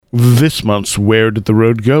This month's Where Did the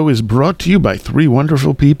Road Go is brought to you by three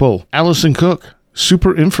wonderful people, Allison Cook,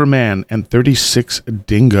 Super Inframan, and 36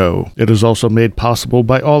 Dingo. It is also made possible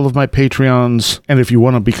by all of my Patreons, and if you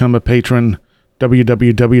want to become a patron,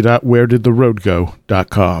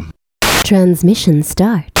 www.wheredidtheroadgo.com. Transmission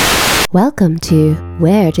start. Welcome to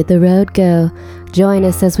Where Did the Road Go? Join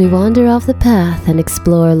us as we wander off the path and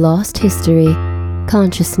explore lost history,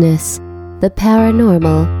 consciousness, the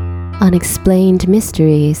paranormal, unexplained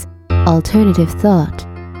mysteries, alternative thought,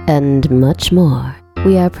 and much more.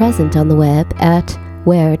 We are present on the web at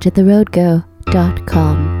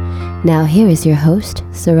wheredidtheroadgo.com. Now here is your host,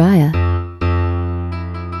 Soraya.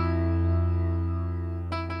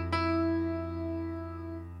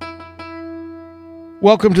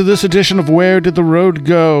 Welcome to this edition of Where Did the Road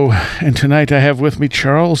Go? And tonight I have with me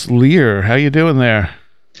Charles Lear. How you doing there?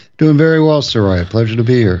 Doing very well, Soraya. Pleasure to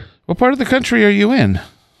be here. What part of the country are you in?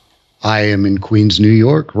 I am in Queens, New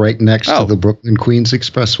York, right next to the Brooklyn-Queens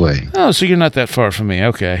Expressway. Oh, so you're not that far from me.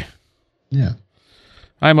 Okay. Yeah.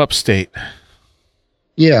 I'm upstate.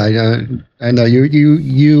 Yeah, I know.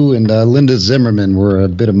 You and Linda Zimmerman were a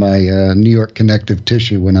bit of my New York connective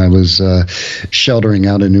tissue when I was sheltering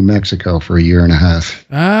out in New Mexico for a year and a half.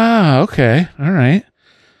 Ah, okay. All right.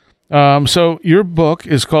 So your book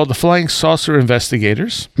is called The Flying Saucer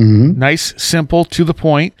Investigators. Mm-hmm. Nice, simple, to the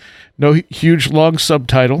point. No huge, long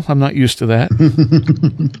subtitle. I'm not used to that.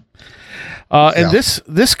 And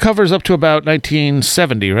this covers up to about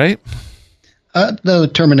 1970, right? The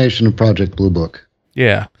termination of Project Blue Book.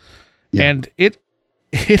 Yeah. And it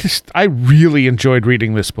is, I really enjoyed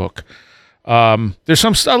reading this book. There's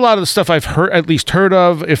a lot of the stuff I've at least heard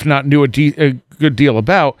of, if not knew a good deal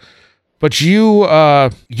about. But you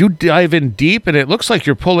dive in deep, and it looks like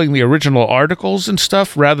you're pulling the original articles and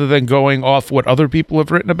stuff rather than going off what other people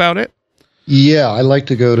have written about it. Yeah, I like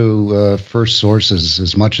to go to first sources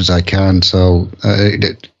as much as I can. So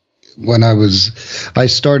when I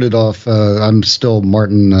started off, I'm still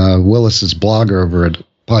Martin Willis's blogger over at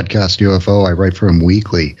Podcast UFO. I write for him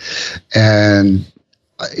weekly. And,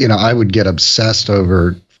 I would get obsessed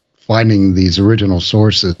over finding these original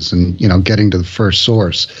sources and, getting to the first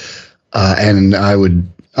source. And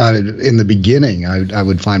in the beginning, I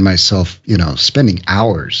would find myself, spending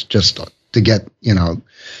hours just to get,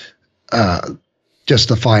 just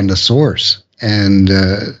to find a source. And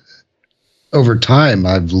over time,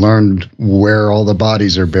 I've learned where all the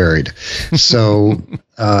bodies are buried. So,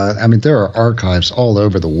 there are archives all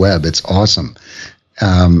over the web. It's awesome.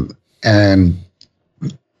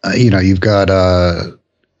 You've got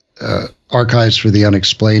Archives for the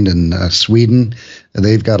Unexplained in Sweden.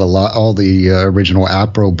 They've got all the original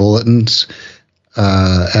APRO bulletins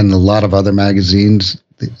and a lot of other magazines.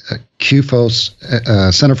 QFOS,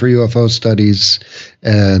 Center for UFO Studies,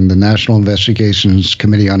 and the National Investigations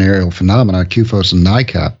Committee on Aerial Phenomena, QFOS and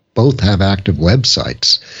NICAP, both have active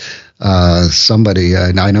websites. I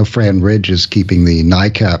know Fran Ridge is keeping the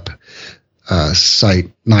NICAP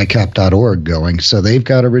site, nicap.org, going. So they've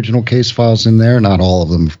got original case files in there, not all of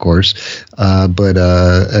them, of course, and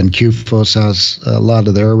QFOS has a lot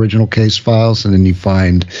of their original case files, and then you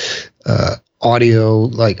find audio,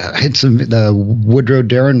 like it's Woodrow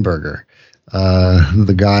Derenberger,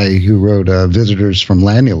 the guy who wrote Visitors from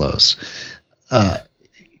Lanulos.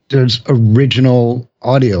 There's original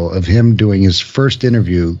audio of him doing his first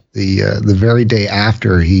interview the very day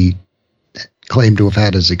after he claimed to have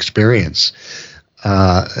had his experience.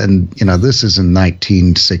 This is in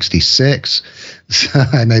 1966,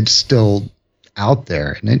 and it's still out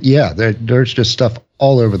there. And there's just stuff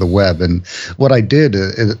all over the web. And what I did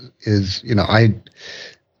is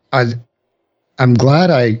I'm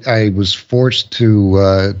glad I was forced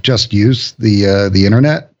to just use the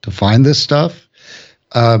internet to find this stuff,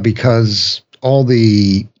 because all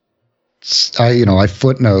the I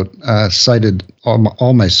footnote cited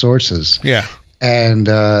all my sources. Yeah. And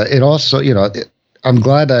it also, I'm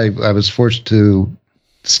glad I was forced to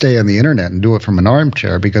stay on the internet and do it from an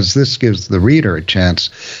armchair, because this gives the reader a chance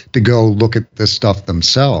to go look at this stuff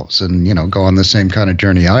themselves and, go on the same kind of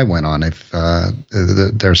journey I went on if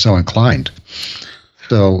they're so inclined.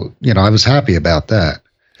 So, I was happy about that.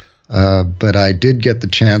 But I did get the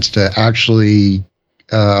chance to actually,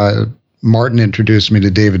 Martin introduced me to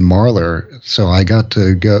David Marler, so I got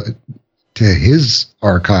to go to his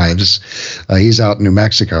archives. He's out in New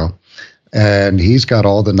Mexico, and he's got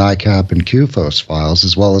all the NICAP and QFOS files,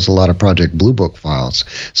 as well as a lot of Project Blue Book files.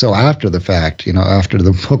 So after the fact, after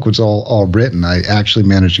the book was all written, I actually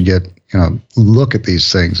managed to get, look at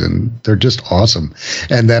these things, and they're just awesome.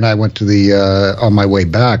 And then I went to on my way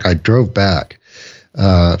back, I drove back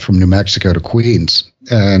from New Mexico to Queens,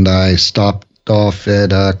 and I stopped off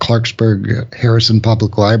at Clarksburg Harrison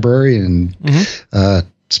Public Library and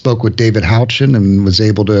spoke with David Houchin and was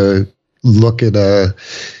able to look at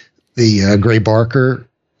the Gray Barker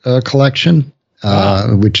collection,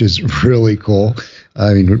 which is really cool.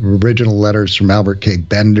 I mean, original letters from Albert K.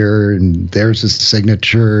 Bender, and there's his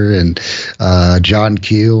signature, and John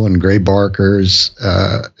Keel and Gray Barker's,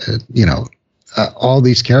 all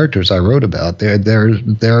these characters I wrote about,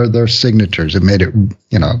 their signatures. It made it,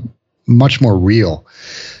 much more real.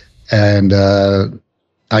 And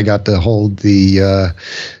I got to hold the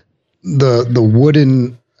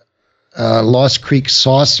wooden Lost Creek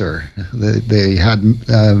saucer that they had,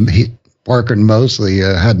 Barker and Mosley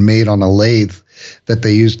had made on a lathe that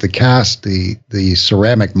they used to cast the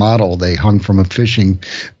ceramic model they hung from a fishing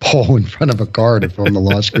pole in front of a car to film the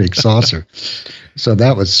Lost Creek saucer. So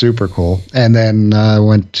that was super cool. And then I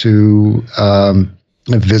went to,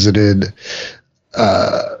 visited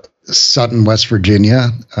Sutton, West Virginia,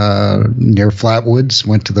 near Flatwoods,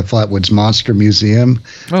 went to the Flatwoods Monster Museum,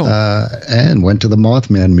 and went to the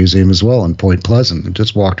Mothman Museum as well in Point Pleasant, and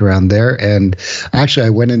just walked around there. And actually, I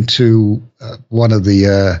went into one of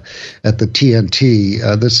the, at the TNT,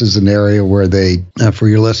 this is an area where they, for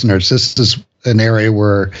your listeners, this is an area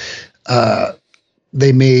where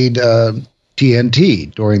they made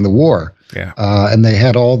TNT during the war. Yeah. And they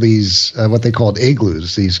had all these, what they called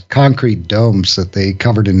igloos, these concrete domes that they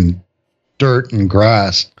covered in dirt and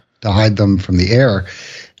grass to hide them from the air,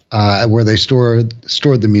 where they stored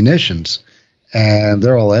the munitions, and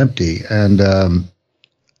they're all empty. And,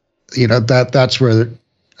 that's where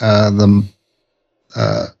Roger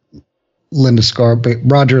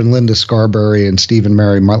and Linda Scarberry and Stephen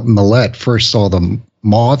Mary Millette first saw the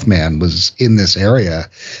Mothman was in this area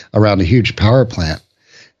around a huge power plant.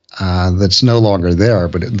 That's no longer there,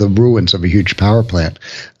 but the ruins of a huge power plant.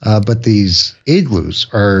 But these igloos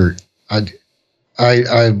are,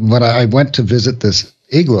 when I went to visit this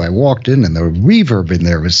igloo, I walked in and the reverb in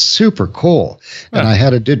there was super cool. And I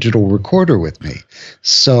had a digital recorder with me.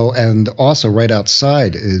 So, and also right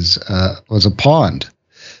outside was a pond.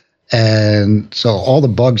 And so all the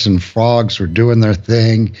bugs and frogs were doing their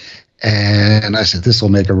thing. And I said, this will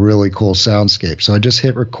make a really cool soundscape. So I just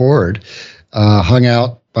hit record, hung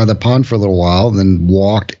out by the pond for a little while, and then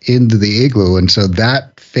walked into the igloo. And so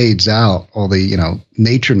that fades out all the,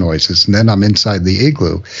 nature noises. And then I'm inside the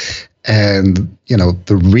igloo. And,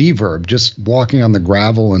 the reverb, just walking on the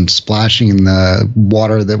gravel and splashing in the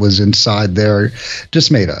water that was inside there,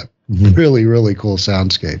 just made a really, really cool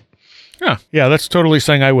soundscape. Yeah, that's totally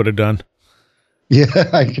something I would have done. Yeah,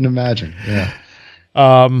 I can imagine. Yeah.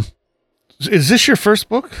 Is this your first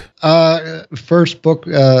book? First book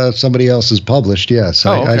somebody else has published, yes.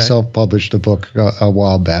 Okay. I self-published a book a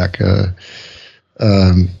while back.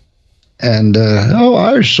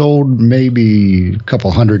 I sold maybe a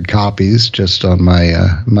couple hundred copies just on my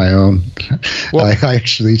own. Well, I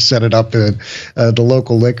actually set it up at the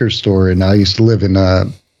local liquor store, and I used to live in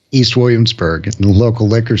East Williamsburg, and the local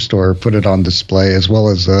liquor store put it on display, as well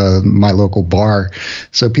as my local bar.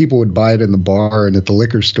 So people would buy it in the bar, and at the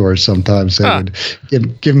liquor store sometimes they would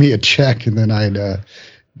give me a check, and then I'd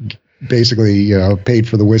basically paid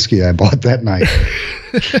for the whiskey I bought that night.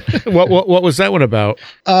 What was that one about?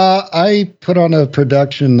 I put on a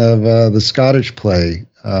production of the Scottish play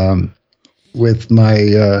with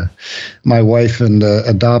my wife and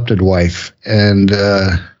adopted wife, and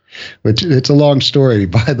which it's a long story.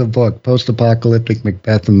 Buy the book, Post-Apocalyptic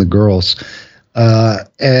Macbeth and the Girls.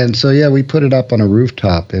 And so, yeah, we put it up on a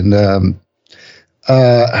rooftop. And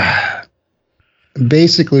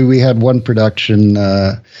basically we had one production.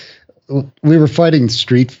 We were fighting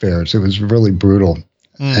street fairs. It was really brutal.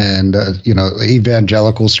 And,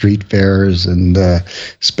 evangelical street fairs and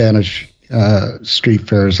Spanish street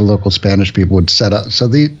fairs, the local Spanish people would set up. So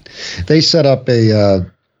they set up a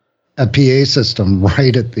PA system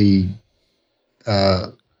right at the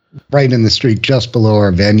right in the street just below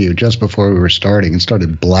our venue, just before we were starting, and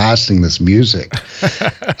started blasting this music.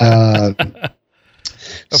 Of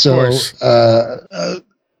course.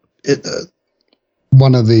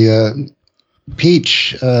 One of the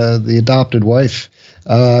Peach, the adopted wife,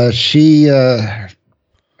 her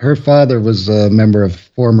father was a member of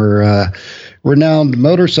former renowned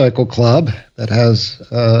motorcycle club that has,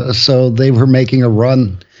 so they were making a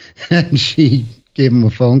run. And she gave him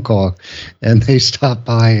a phone call, and they stopped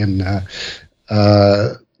by and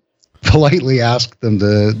politely asked them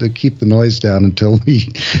to keep the noise down until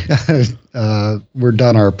we were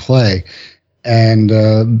done our play. And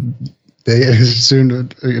they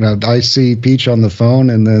soon, I see Peach on the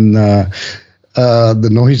phone, and then the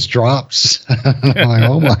noise drops. I'm like,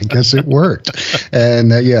 oh, I guess it worked.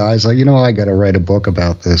 And I was like, I got to write a book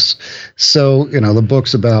about this. So, the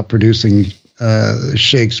book's about producing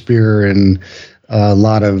Shakespeare and a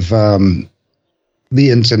lot of the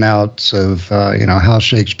ins and outs of, how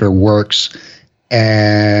Shakespeare works.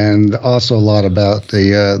 And also a lot about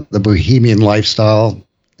the bohemian lifestyle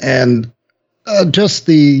and just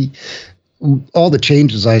all the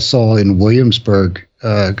changes I saw in Williamsburg,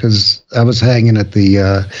 because I was hanging at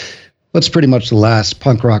the what's pretty much the last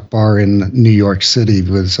punk rock bar in New York City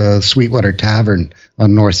was Sweetwater Tavern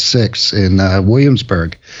on North 6 in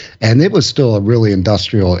Williamsburg, and it was still a really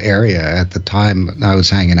industrial area at the time I was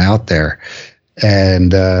hanging out there.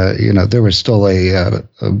 And there was still a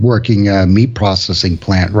working meat processing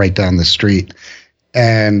plant right down the street,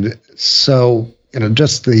 and so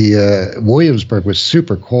just the Williamsburg was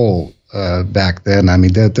super cool back then. I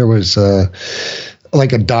mean, there was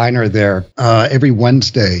like a diner there every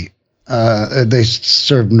Wednesday. They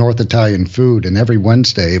served North Italian food, and every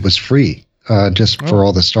Wednesday it was free. Just for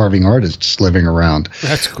all the starving artists living around.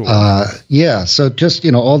 That's cool. So just,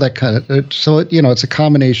 all that kind of, it's a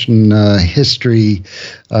combination history,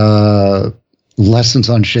 lessons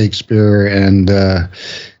on Shakespeare, and,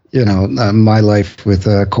 my life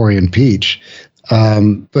with Corey and Peach.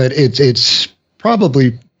 But it's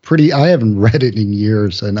probably pretty, I haven't read it in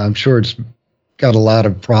years, and I'm sure it's got a lot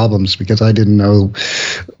of problems because I didn't know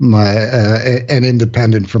an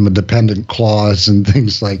independent from a dependent clause and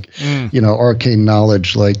things like, arcane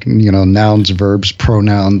knowledge, like, nouns, verbs,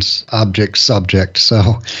 pronouns, object, subject.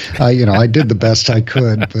 So, I did the best I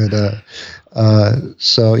could, but,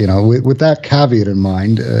 with that caveat in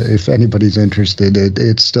mind, if anybody's interested,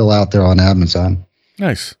 it's still out there on Amazon.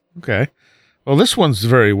 Nice. Okay. Well, this one's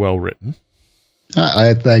very well written.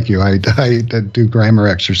 I thank you. I do grammar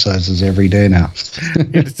exercises every day now.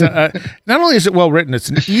 It's, not only is it well written, it's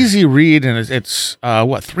an easy read, and it's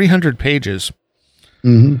 300 pages.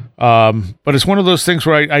 Mm-hmm. But it's one of those things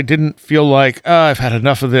where I didn't feel like I've had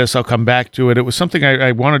enough of this. I'll come back to it. It was something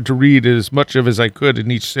I wanted to read as much of as I could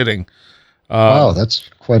in each sitting. Wow, that's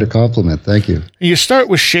quite a compliment. Thank you. You start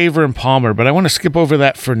with Shaver and Palmer, but I want to skip over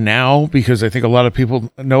that for now because I think a lot of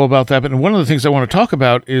people know about that. But one of the things I want to talk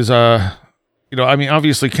about is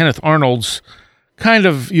obviously Kenneth Arnold's kind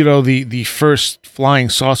of, the first flying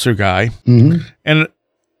saucer guy. Mm-hmm. And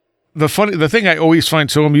the thing I always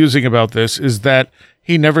find so amusing about this is that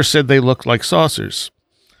he never said they looked like saucers.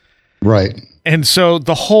 Right. And so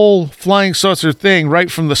the whole flying saucer thing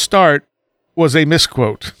right from the start was a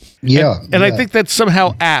misquote. Yeah. And I think that's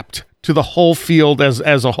somehow apt to the whole field as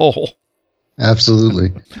a whole.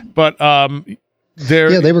 Absolutely. But,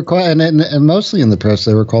 they were and mostly in the press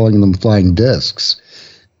they were calling them flying discs,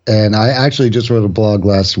 and I actually just wrote a blog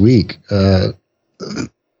last week. It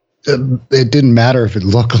didn't matter if it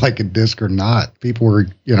looked like a disc or not. People were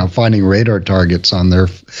finding radar targets on their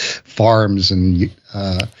farms, and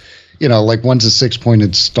like one's a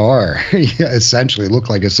 6-pointed star. Essentially looked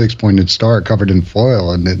like a 6-pointed star covered in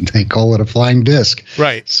foil, and they call it a flying disc.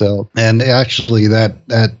 Right. So, and actually that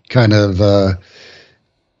kind of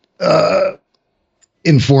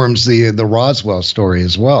informs the Roswell story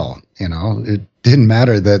as well. It didn't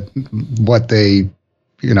matter that what they,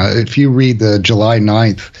 if you read the July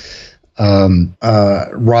 9th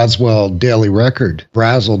Roswell Daily Record,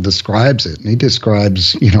 Brazel describes it, and he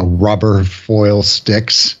describes, rubber foil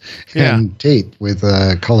sticks and tape with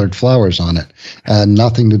colored flowers on it, and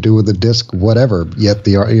nothing to do with the disc, whatever. Yet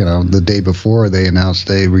the day before they announced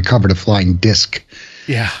they recovered a flying disc.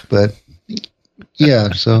 Yeah. But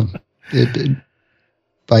so it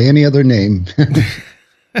by any other name.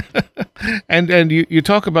 And you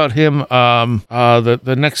talk about him,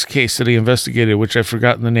 the next case that he investigated, which I've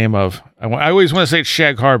forgotten the name of. I always want to say it's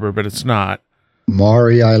Shag Harbor, but it's not.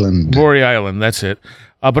 Maury Island. Maury Island, that's it.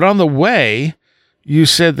 But on the way, you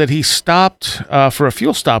said that he stopped for a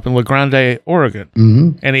fuel stop in La Grande,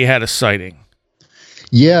 Oregon, and he had a sighting.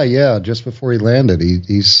 Yeah. Just before he landed,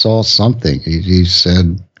 he saw something. He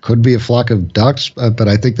said could be a flock of ducks, but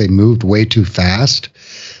I think they moved way too fast.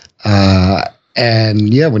 And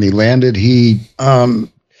when he landed, he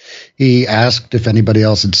asked if anybody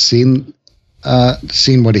else had seen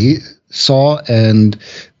what he saw, and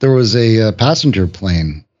there was a passenger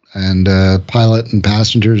plane, and pilot and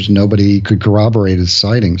passengers, nobody could corroborate his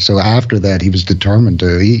sighting. So after that, he was determined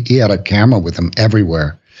to. He had a camera with him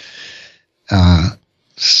everywhere. And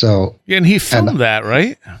he filmed that,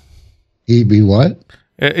 right? He what?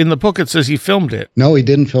 In the book, it says he filmed it. No, he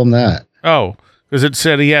didn't film that. Oh. Because it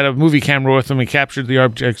said he had a movie camera with him and captured the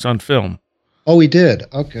objects on film. Oh, he did.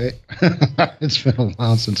 Okay. It's been a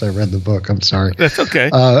while since I read the book. I'm sorry. That's okay.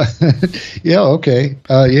 Yeah. Okay.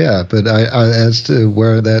 Yeah. But as to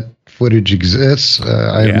where that footage exists,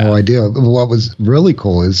 I have no idea. What was really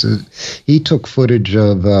cool is he took footage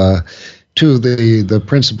of two of the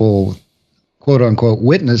principal quote unquote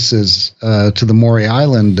witnesses to the Maury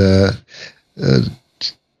Island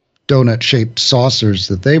donut shaped saucers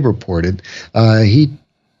that they reported. He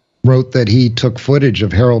wrote that he took footage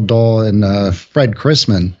of Harold Dahl and Fred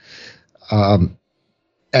Chrisman,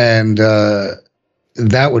 and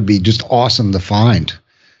that would be just awesome to find.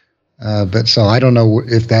 But so I don't know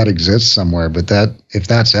if that exists somewhere, but if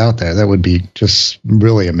that's out there, that would be just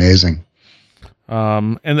really amazing.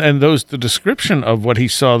 And the description of what he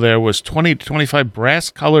saw there was 20 to 25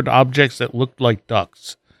 brass colored objects that looked like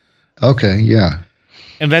ducks. Okay, yeah.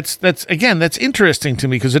 And that's interesting to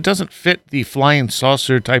me because it doesn't fit the flying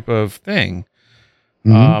saucer type of thing.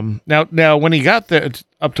 Mm-hmm. Now, when he got there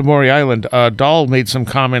up to Maury Island, Dahl made some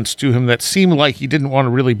comments to him that seemed like he didn't want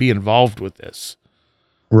to really be involved with this.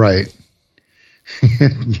 Right.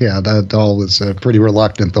 Yeah, that Dahl was pretty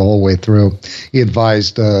reluctant the whole way through. He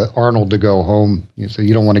advised Arnold to go home. He said,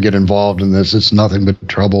 "You don't want to get involved in this. It's nothing but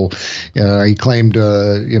trouble." He claimed,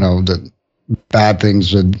 that bad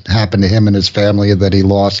things would happen to him and his family, that he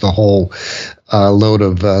lost a whole load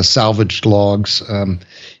of salvaged logs.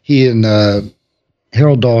 He and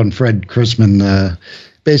Harold Dahl and Fred Chrisman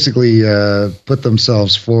basically put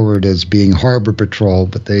themselves forward as being harbor patrol,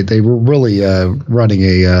 but they were really running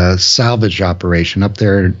a salvage operation up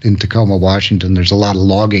there in Tacoma, Washington. There's a lot of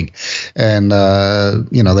logging, and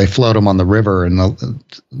they float them on the river, and a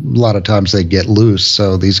lot of times they get loose.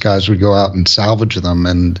 So these guys would go out and salvage them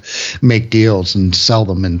and make deals and sell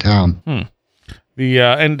them in town. And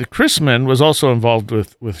Chrisman was also involved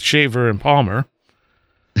with Shaver and Palmer.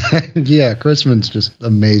 Yeah, Chrisman's just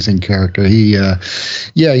amazing character. He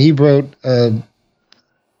wrote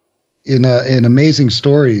in Amazing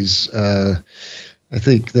Stories. I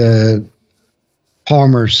think the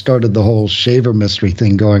Palmer started the whole Shaver mystery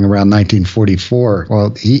thing going around 1944.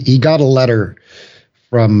 Well, he got a letter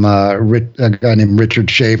from a guy named Richard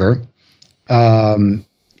Shaver,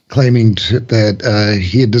 claiming that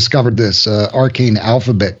he had discovered this arcane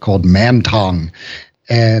alphabet called Mantong,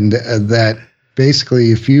 and that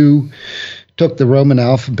basically, if you took the Roman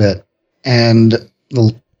alphabet and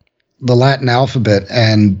the Latin alphabet,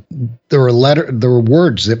 and there were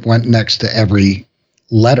words that went next to every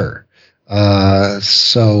letter.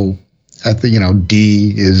 So I think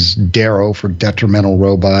D is Darrow for detrimental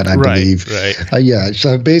robot, I believe. Right. Yeah.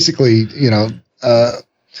 So basically,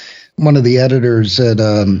 one of the editors at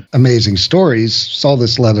Amazing Stories saw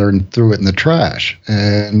this letter and threw it in the trash,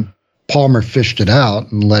 and Palmer fished it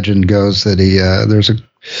out, and legend goes that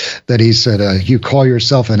he said, "You call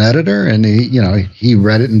yourself an editor?" And he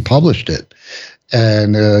read it and published it,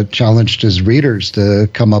 and challenged his readers to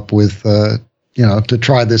come up with to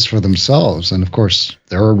try this for themselves. And of course,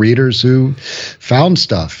 there are readers who found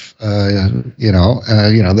stuff,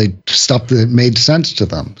 they stuff that made sense to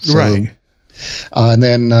them. So, right. And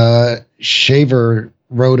then Shaver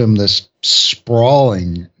wrote him this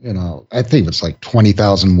sprawling, I think it's like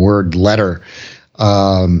 20,000 word letter,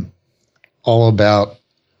 all about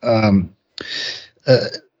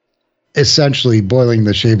essentially boiling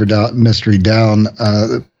the Shaver mystery down.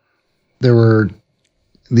 There were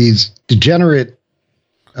these degenerate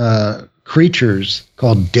creatures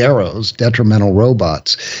called Darrows, detrimental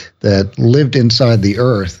robots, that lived inside the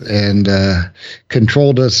earth and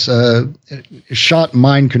controlled us, shot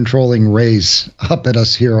mind-controlling rays up at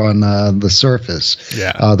us here on the surface.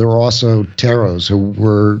 Yeah. There were also Terros who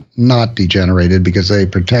were not degenerated because they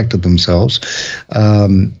protected themselves.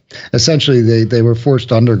 Essentially, they were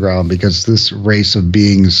forced underground because this race of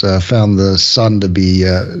beings found the sun to be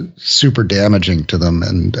super damaging to them,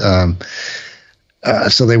 and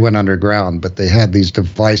so they went underground. But they had these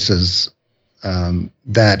devices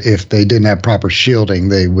that if they didn't have proper shielding,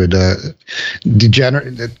 they would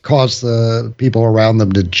cause the people around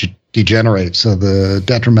them to degenerate. So the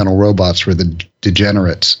detrimental robots were the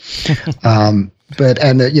degenerates.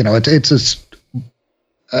 It's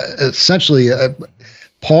essentially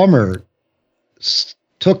Palmer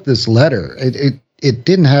took this letter. It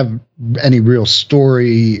didn't have any real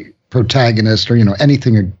story, protagonist, or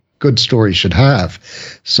anything a good story should have.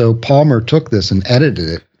 So Palmer took this and edited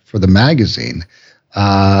it for the magazine,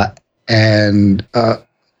 and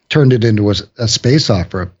turned it into a space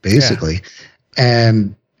opera, basically. Yeah.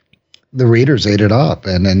 And the readers ate it up.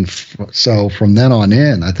 And then, so from then on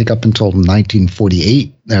in, I think up until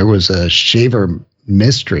 1948, there was a Shaver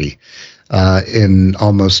mystery in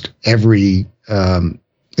almost every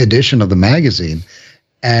edition of the magazine.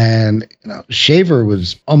 And Shaver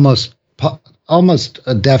was almost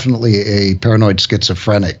definitely a paranoid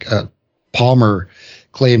schizophrenic. Palmer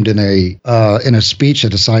claimed in a speech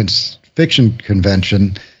at a science fiction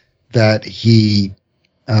convention that he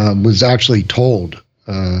was actually told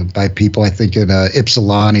by people, I think in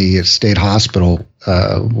Ypsilanti State Hospital,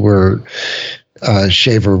 where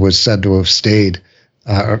Shaver was said to have stayed,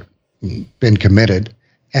 been committed,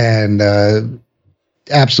 and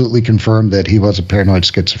absolutely confirmed that he was a paranoid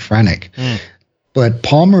schizophrenic. But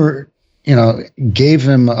Palmer, gave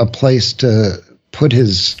him a place to put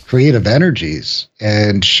his creative energies,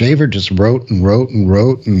 and Shaver just wrote and wrote and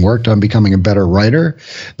wrote and worked on becoming a better writer.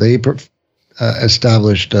 They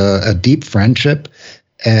established a deep friendship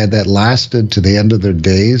that lasted to the end of their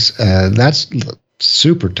days. That's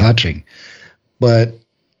super touching. But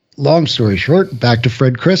long story short, back to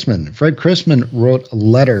Fred Chrisman. Fred Chrisman wrote a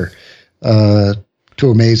letter to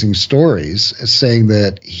Amazing Stories saying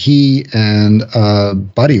that he and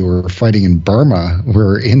Buddy were fighting in Burma,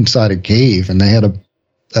 were inside a cave, and they had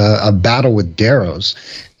a battle with Darrows,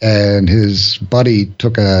 and his buddy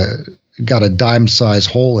got a dime-sized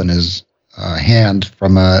hole in his hand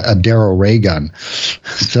from a Darrow ray gun.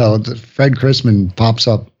 So Fred Chrisman pops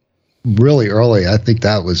up really early. I think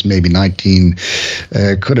that was maybe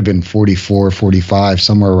could have been 44, 45,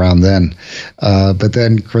 somewhere around then. But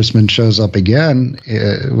then Chrisman shows up again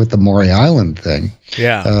with the Maury Island thing.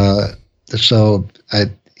 Yeah. So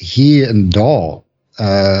he and Dahl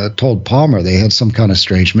told Palmer they had some kind of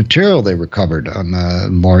strange material they recovered on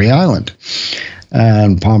Maury Island.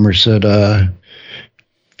 And Palmer said,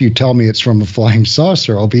 if you tell me it's from a flying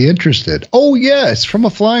saucer, I'll be interested. Oh, yeah, it's from a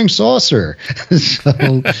flying saucer.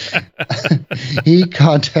 So he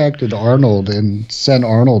contacted Arnold and sent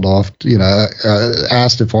Arnold off,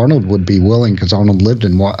 asked if Arnold would be willing, because Arnold lived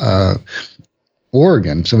in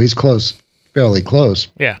Oregon, so he's fairly close.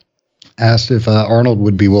 Yeah. Asked if Arnold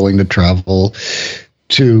would be willing to travel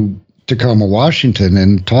to Tacoma, Washington,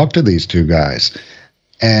 and talk to these two guys.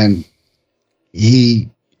 And he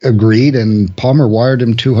agreed, and Palmer wired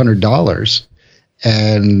him $200.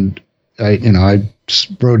 And I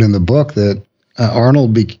wrote in the book that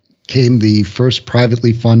Arnold became the first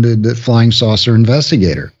privately funded flying saucer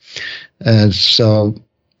investigator. And so,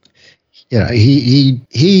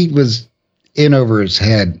 he was in over his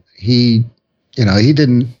head. He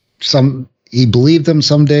believed them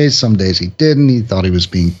some days he didn't. He thought he was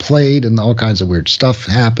being played, and all kinds of weird stuff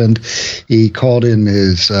happened. He called in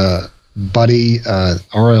his buddy,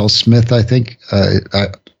 R.L. Smith, I think.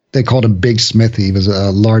 They called him Big Smith. He was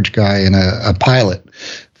a large guy and a pilot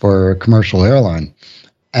for a commercial airline.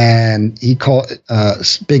 And he called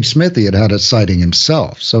Big Smithy had a sighting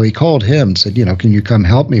himself. So he called him and said, can you come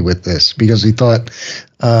help me with this? Because he thought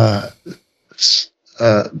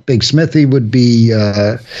Big Smithy would be,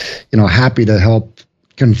 happy to help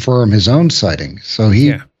confirm his own sighting. So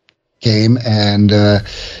he came, and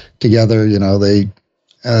together, they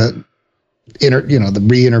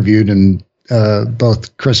re-interviewed and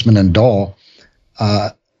both Chrisman and Dahl,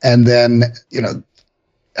 and then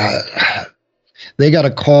they got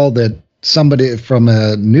a call that somebody from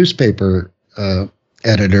a newspaper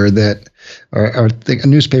editor or a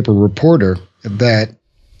newspaper reporter, that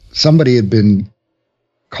somebody had been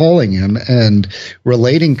calling him and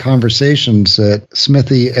relating conversations that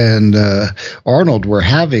Smithy and Arnold were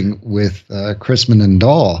having with Chrisman and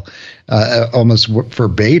Dahl, almost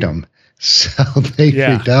verbatim. So they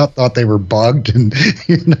freaked out, thought they were bugged,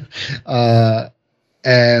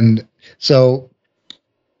 and so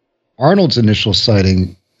Arnold's initial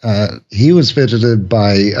sighting, he was visited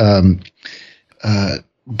by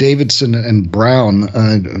Davidson and Brown.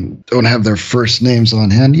 I don't have their first names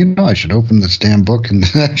on hand. I should open this damn book and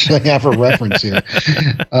actually have a reference here.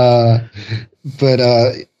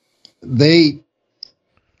 But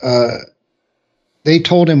they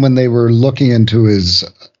told him when they were looking into his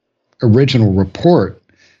original report,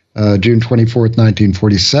 June 24th,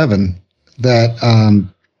 1947, that,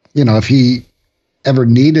 if he ever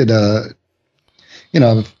needed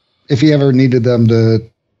if he ever needed them to,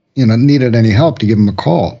 needed any help, to give him a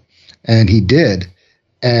call. And he did.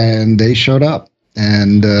 And they showed up,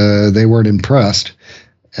 and they weren't impressed.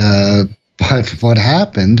 But what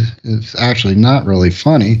happened is actually not really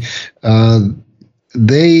funny.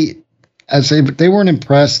 They weren't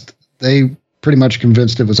impressed. They pretty much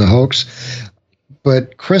convinced it was a hoax.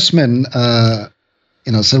 But Chrisman,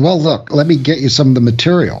 said, well, look, let me get you some of the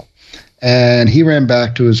material. And he ran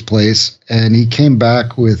back to his place, and he came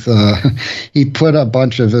back with, he put a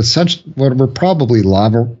bunch of what were probably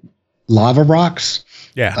lava rocks,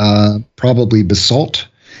 probably basalt.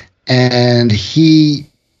 And he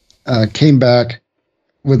came back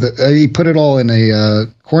with he put it all in a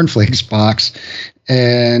cornflakes box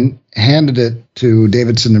and handed it to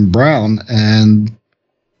Davidson and Brown, and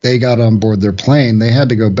they got on board their plane. They had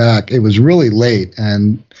to go back. It was really late,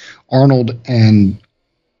 and Arnold and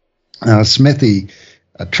Smithy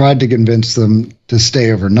tried to convince them to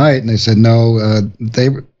stay overnight, and they said no.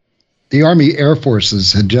 The Army Air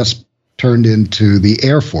Forces had just turned into the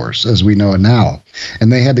Air Force as we know it now,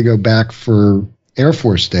 and they had to go back for Air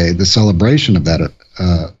Force Day, the celebration of that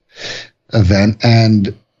event,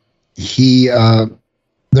 and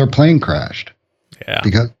their plane crashed.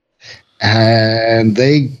 Yeah, and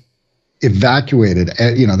they evacuated.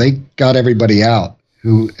 They got everybody out.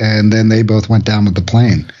 And then they both went down with the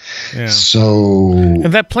plane. Yeah. So, and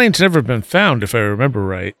that plane's never been found, if I remember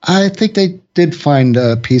right. I think they did find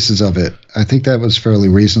pieces of it. I think that was fairly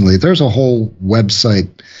recently. There's a whole website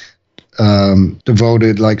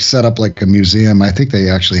devoted, set up like a museum. I think they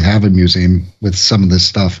actually have a museum with some of this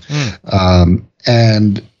stuff.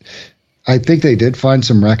 And I think they did find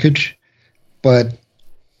some wreckage, but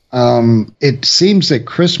it seems that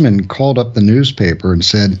Chrisman called up the newspaper and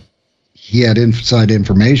said he had inside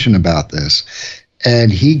information about this,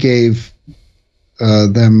 and he gave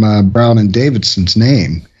them Brown and Davidson's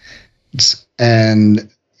name. And,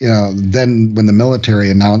 then when the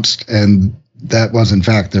military announced, and that was in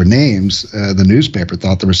fact their names, the newspaper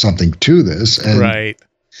thought there was something to this. And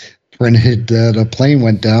printed that a plane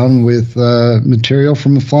went down with material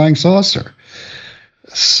from a flying saucer.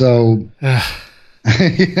 So...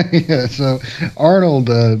 so Arnold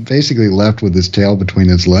basically left with his tail between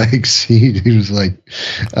his legs. He was like,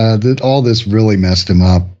 all this really messed him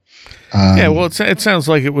up. Well, it sounds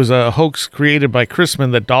like it was a hoax created by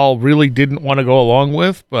Chrisman that Dahl really didn't want to go along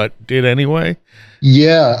with, but did anyway.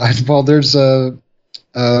 Yeah, well, there are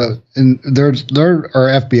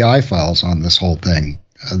FBI files on this whole thing.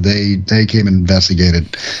 They came and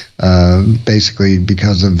investigated, basically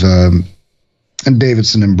because of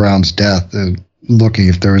Davidson and Brown's death. Looking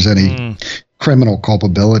if there was any criminal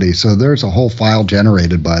culpability. So there's a whole file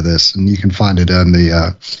generated by this, and you can find it on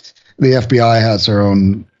the FBI has their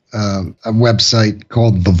own a website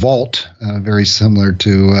called The Vault, very similar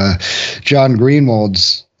to John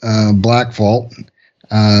Greenwald's Black Vault,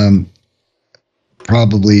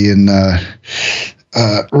 probably in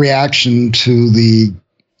reaction to the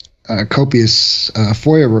copious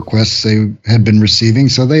FOIA requests they had been receiving.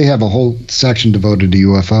 So they have a whole section devoted to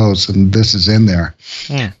UFOs, and this is in there.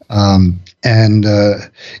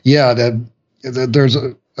 There's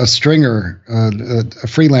a stringer, a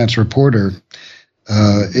freelance reporter,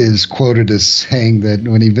 is quoted as saying that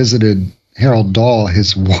when he visited Harold Dahl,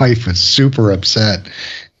 his wife was super upset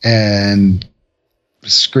and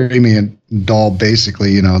screaming at Dahl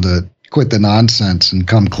basically, to quit the nonsense and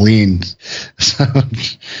come clean. So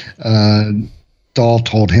Dahl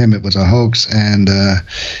told him it was a hoax, and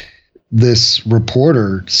this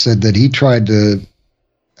reporter said that he tried to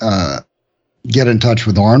get in touch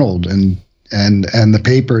with Arnold and the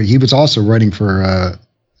paper. He was also writing for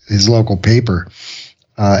his local paper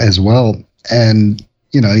as well, and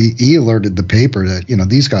he alerted the paper that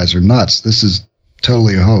these guys are nuts. This is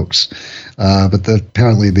totally a hoax, but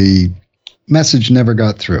apparently the message never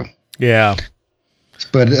got through. Yeah,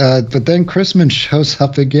 but then Chrisman shows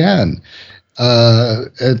up again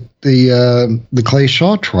at the Clay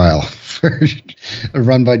Shaw trial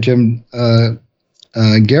run by Jim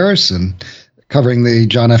Garrison, covering the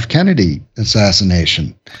John F. Kennedy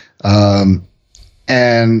assassination,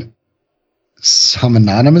 and some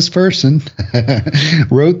anonymous person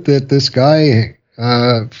wrote that this guy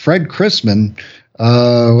Fred Chrisman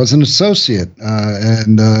was an associate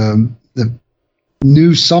and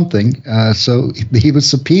knew something, so he was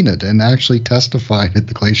subpoenaed and actually testified at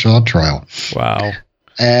the Clay Shaw trial. Wow.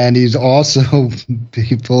 And he's also,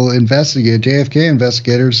 JFK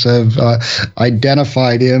investigators have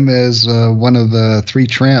identified him as one of the three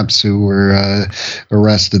tramps who were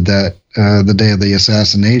arrested the day of the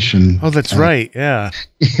assassination. Oh, that's right. Yeah.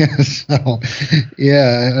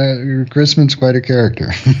 Chrisman's quite a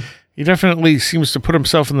character. He definitely seems to put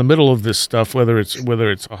himself in the middle of this stuff, whether it's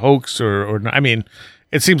a hoax or not. I mean,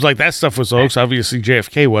 it seems like that stuff was a hoax. Obviously,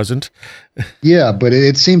 JFK wasn't. Yeah, but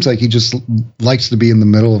it seems like he just likes to be in the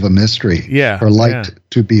middle of a mystery. Yeah, or liked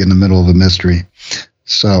to be in the middle of a mystery.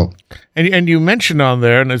 So, and you mentioned on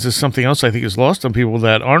there, and this is something else I think is lost on people,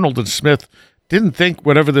 that Arnold and Smith didn't think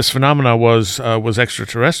whatever this phenomena was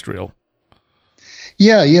extraterrestrial.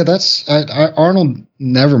 Yeah. That's Arnold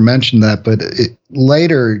never mentioned that, but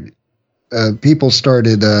later. People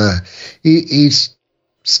started. He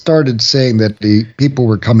started saying that the people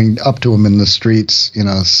were coming up to him in the streets,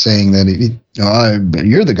 saying that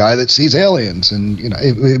you're the guy that sees aliens, and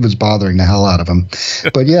it was bothering the hell out of him.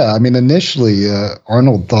 But yeah, I mean, initially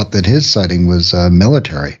Arnold thought that his sighting was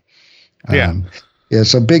military. Yeah. Yeah.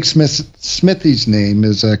 So Big Smithy's name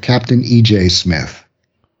is Captain E.J. Smith.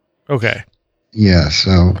 Okay. Yeah.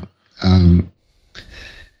 So,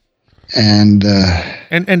 and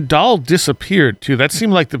Dahl disappeared too. That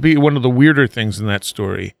seemed like to be one of the weirder things in that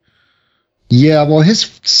story. Yeah, well,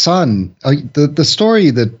 his son. The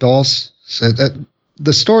story that Dahl said.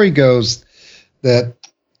 The story goes that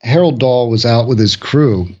Harold Dahl was out with his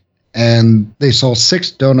crew, and they saw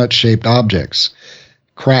 6 donut-shaped objects,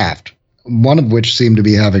 craft. One of which seemed to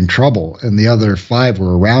be having trouble, and the other 5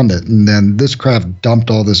 were around it. And then this craft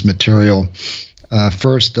dumped all this material.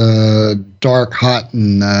 First, dark, hot,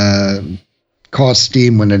 and caused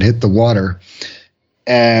steam when it hit the water.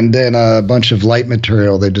 And then a bunch of light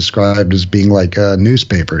material they described as being like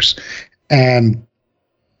newspapers. And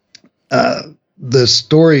the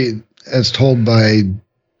story, as told by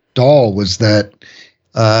Dahl, was that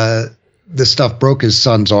this stuff broke his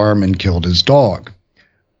son's arm and killed his dog.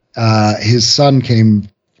 His son came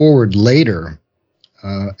forward later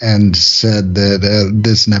and said that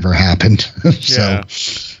this never happened. Yeah.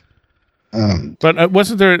 But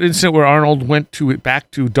wasn't there an incident where Arnold went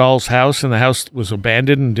back to Dahl's house and the house was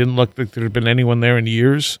abandoned and didn't look like there had been anyone there in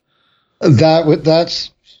years? See,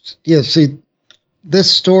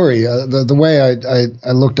 this story, the way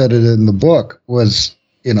I looked at it in the book was,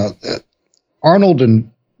 Arnold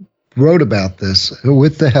wrote about this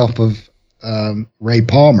with the help of Ray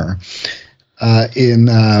Palmer in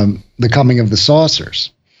The Coming of the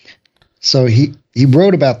Saucers. So he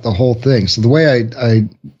wrote about the whole thing. So the way I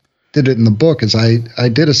did it in the book is I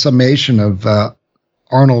did a summation of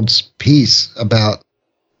Arnold's piece about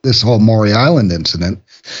this whole Maury Island incident,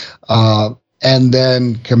 and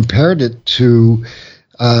then compared it to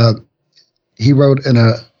he wrote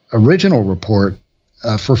an original report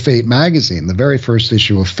for Fate magazine, the very first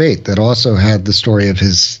issue of Fate, that also had the story of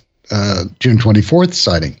his June 24th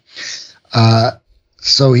sighting.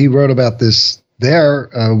 So he wrote about this there,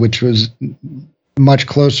 which was much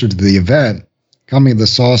closer to the event. Coming of the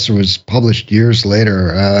Saucer was published years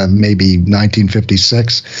later, maybe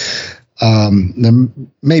 1956,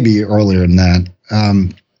 maybe earlier than that.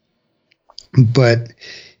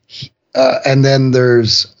 And then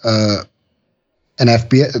there's the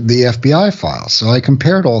FBI file. So I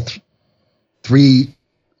compared all 3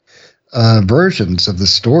 versions of the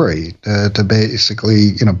story to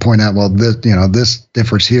basically, point out, well, this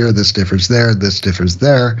differs here, this differs there, this differs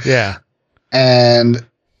there. Yeah. And,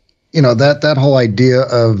 that whole idea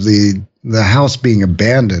of the house being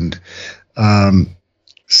abandoned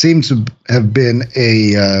seems to have been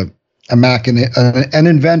an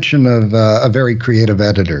invention of a very creative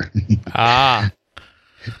editor. And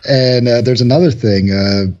there's another thing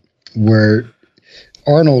where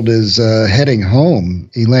Arnold is heading home.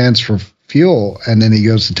 He lands for fuel, and then he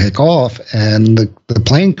goes to take off, and the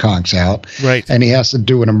plane conks out. Right. And he has to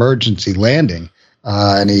do an emergency landing.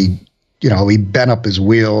 And he bent up his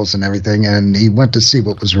wheels and everything, and he went to see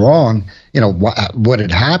what was wrong, what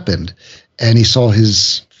had happened. And he saw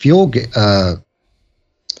his fuel, the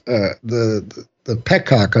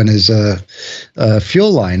petcock on his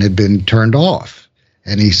fuel line had been turned off.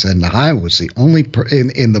 And he said, I was the only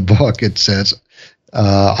in the book, it says,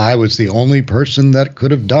 I was the only person that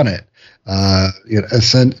could have done it. And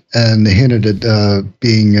hinted at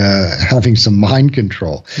being having some mind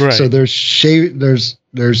control. Right. So there's a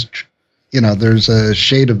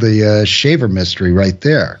shade of the shaver mystery right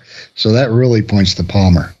there. So that really points to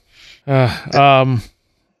Palmer.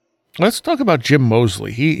 Let's talk about Jim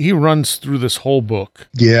Moseley. He runs through this whole book.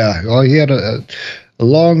 Yeah. Well, he had a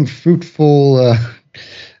long, fruitful,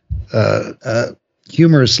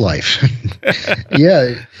 humorous life.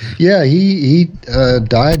 Yeah. He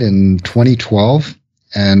died in 2012,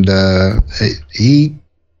 and he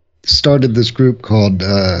started this group called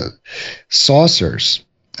Saucers.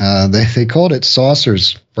 They called it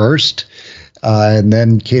Saucers first, and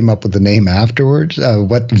then came up with the name afterwards.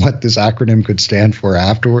 What this acronym could stand for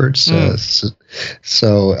afterwards.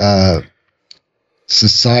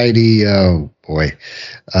 Society. Oh boy,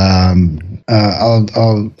 I'll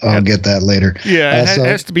get that later. Yeah, it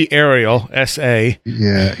has to be Ariel. SA.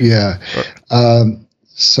 Yeah.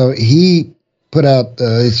 So he put out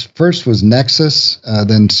his first was Nexus,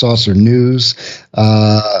 then Saucer News.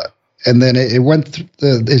 And then it went.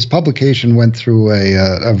 His publication went through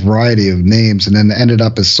a variety of names, and then ended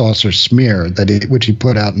up as Saucer Smear, which he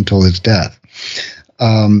put out until his death.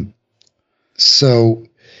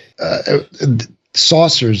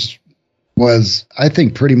 Saucers was, I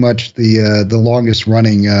think, pretty much the longest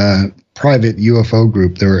running private UFO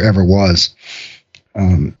group there ever was.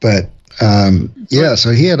 So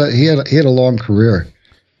he had a long career.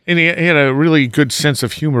 And he had a really good sense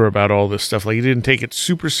of humor about all this stuff. Like, he didn't take it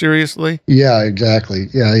super seriously. Yeah, exactly.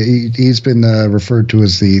 Yeah, he's been referred to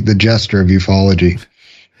as the jester of ufology.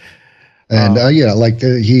 And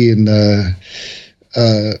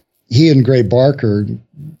he and Gray Barker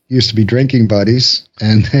used to be drinking buddies,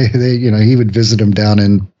 and they he would visit him down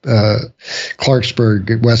in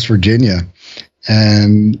Clarksburg, West Virginia,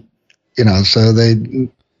 and so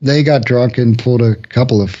they got drunk and pulled a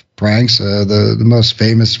couple of pranks. The most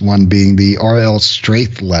famous one being the R.L.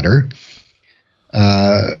 Straith letter.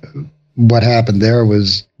 What happened there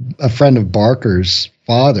was a friend of Barker's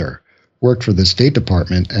father worked for the State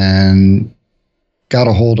Department and got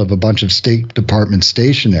a hold of a bunch of State Department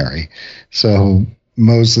stationery. So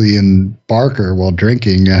Moseley and Barker, while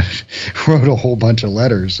drinking, wrote a whole bunch of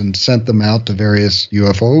letters and sent them out to various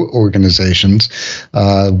UFO organizations.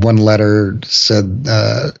 One letter said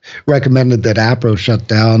recommended that APRO shut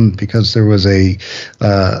down because there was a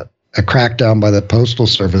crackdown by the Postal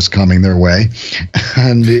Service coming their way.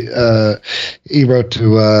 And he wrote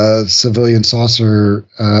to civilian saucer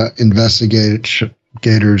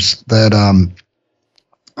investigators that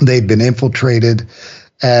they'd been infiltrated.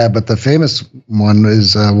 But the famous one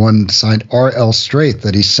is one signed R.L. Straith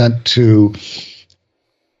that he sent to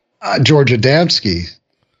George Adamski,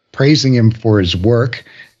 praising him for his work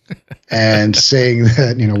and saying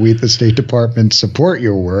that, we at the State Department support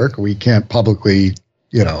your work. We can't publicly,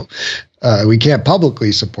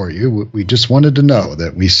 support you. We just wanted to know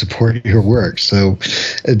that we support your work. So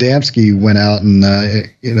Adamski went out and,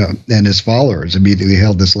 and his followers immediately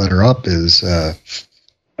held this letter up as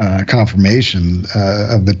confirmation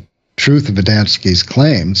of the truth of Adamski's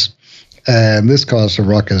claims. And this caused a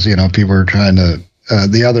ruckus. People were trying to,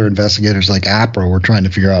 the other investigators like APRO were trying to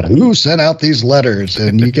figure out who sent out these letters.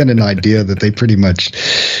 And you get an idea that they pretty much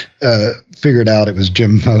figured out it was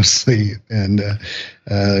Jim Moseley. And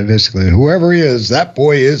basically, whoever he is, that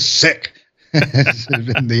boy is sick. In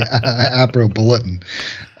the APRO bulletin.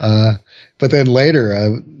 But then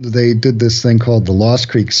later, they did this thing called the Lost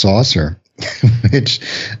Creek Saucer, which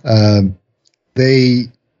they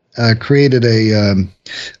created a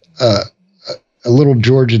little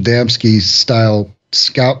George Adamski style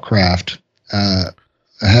scout craft.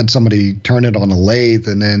 Had somebody turn it on a lathe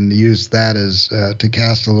and then use that as to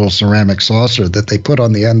cast a little ceramic saucer that they put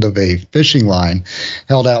on the end of a fishing line,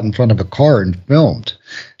 held out in front of a car and filmed.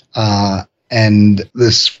 And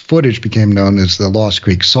this footage became known as the Lost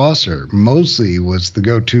Creek Saucer. Moseley was the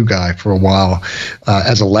go-to guy for a while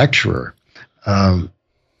as a lecturer.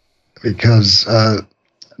 Because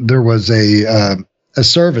there was a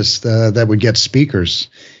service that would get speakers,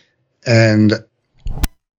 and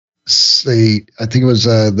I think it was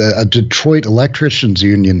a Detroit Electricians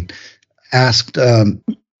Union asked that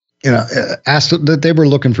they were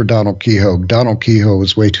looking for Donald Kehoe. Donald Kehoe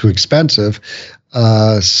was way too expensive,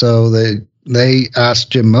 so they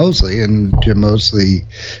asked Jim Moseley, and Jim Moseley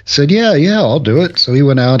said, "Yeah, I'll do it." So he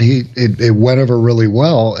went out. It went over really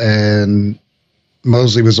well, and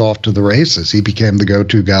Moseley was off to the races. He became the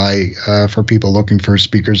go-to guy for people looking for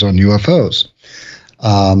speakers on UFOs.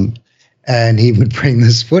 And he would bring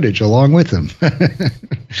this footage along with him.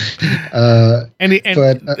 And he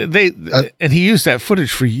used that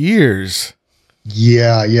footage for years.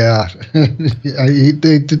 Yeah.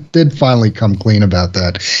 They did finally come clean about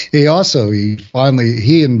that. He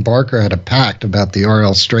and Barker had a pact about the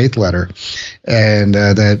R.L. Straith letter, and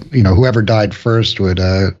that whoever died first would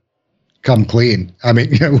come clean. I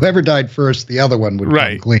mean, whoever died first, the other one would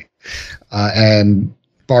come clean. And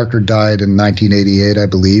Barker died in 1988, I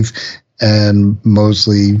believe, and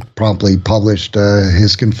Moseley promptly published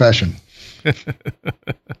his confession.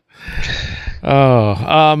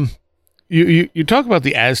 You talk about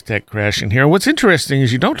the Aztec crash in here. What's interesting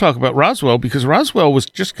is you don't talk about Roswell, because Roswell was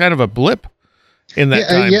just kind of a blip in that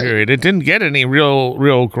time period. It didn't get any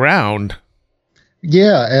real ground.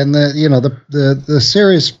 Yeah, and the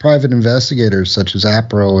serious private investigators such as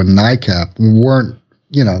APRO and NICAP weren't,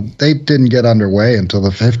 they didn't get underway until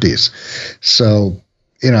the 50s. So,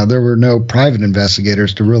 there were no private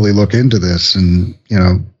investigators to really look into this and,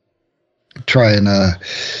 try and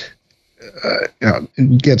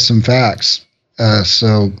get some facts.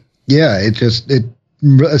 So yeah, it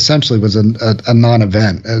essentially was a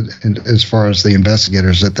non-event as far as the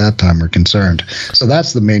investigators at that time were concerned. So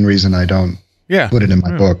that's the main reason I don't put it in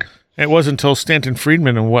my book. It wasn't until Stanton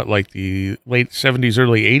Friedman in the late 70s,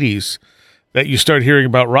 early 80s that you start hearing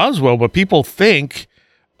about Roswell, but people think,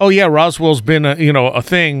 oh yeah, Roswell's been a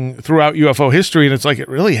thing throughout UFO history, and it's like it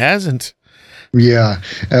really hasn't. Yeah.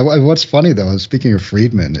 What's funny though, speaking of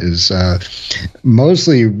Friedman, is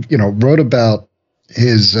Mosley, wrote about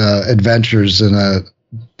his adventures in a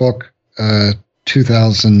book,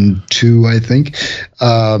 2002, I think.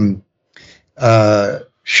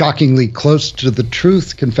 Shockingly Close to the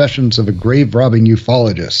Truth: Confessions of a Grave Robbing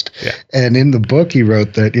Ufologist. Yeah. And in the book, he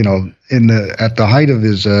wrote that at the height of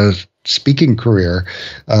his speaking career,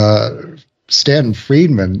 Stanton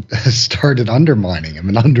Friedman started undermining him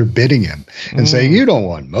and underbidding him and saying, "You don't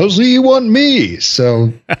want Mosley, you want me."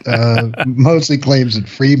 So Mosley claims that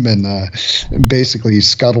Friedman basically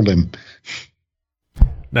scuttled him.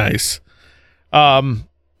 Nice.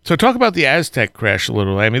 So talk about the Aztec crash a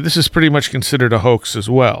little. I mean, this is pretty much considered a hoax as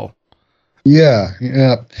well.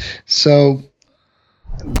 Yeah. So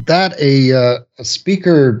that a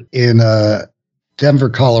speaker in Denver,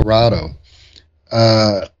 Colorado,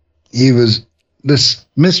 this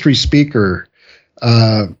mystery speaker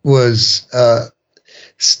it was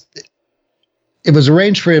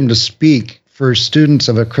arranged for him to speak for students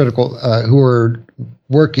of a critical who were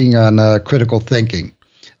working on critical thinking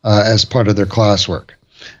as part of their classwork.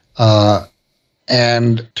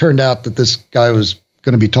 And turned out that this guy was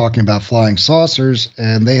going to be talking about flying saucers,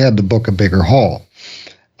 and they had to book a bigger hall.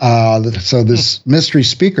 So this mystery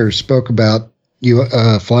speaker spoke about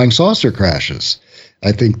flying saucer crashes.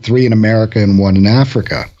 I think 3 in America and 1 in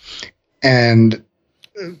Africa. And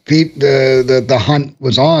the hunt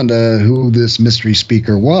was on to who this mystery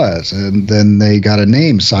speaker was. And then they got a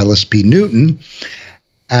name, Silas P. Newton.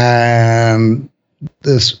 And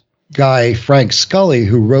this guy, Frank Scully,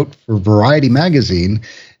 who wrote for Variety magazine,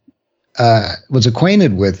 was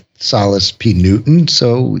acquainted with Silas P. Newton.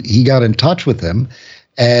 So he got in touch with him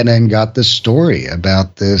and then got this story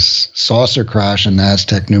about this saucer crash in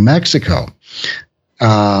Aztec, New Mexico.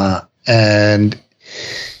 And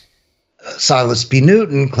Silas P.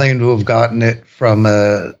 Newton claimed to have gotten it from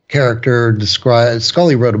a character described.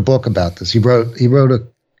 Scully wrote a book about this. He wrote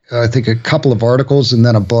I think a couple of articles and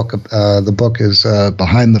then a book. The book is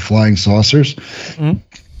Behind the Flying Saucers. Mm-hmm.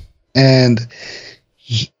 And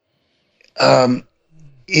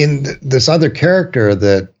in this other character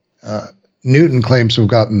that Newton claims to have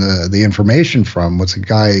gotten the information from was a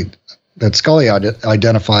guy that Scully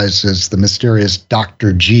identifies as the mysterious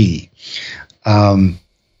Dr. G.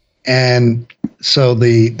 And so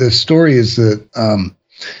the story is that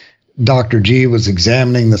Dr. G was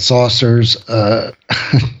examining the saucers.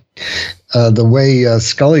 The way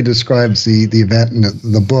Scully describes the event in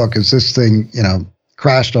the book is this thing,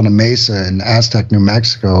 crashed on a mesa in Aztec, New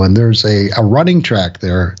Mexico, and there's a running track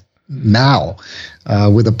there now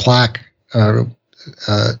with a plaque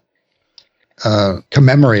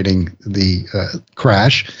commemorating the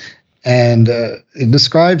crash. And it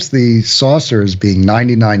describes the saucer as being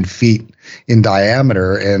 99 feet in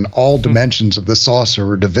diameter, and all dimensions of the saucer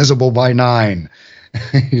were divisible by 9.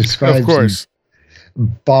 He describes, of course,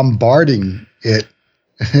 bombarding it,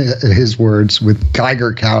 his words, with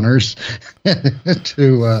Geiger counters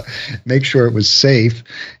to make sure it was safe.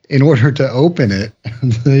 In order to open it,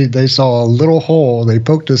 they saw a little hole. They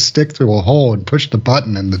poked a stick through a hole and pushed the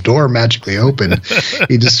button, and the door magically opened.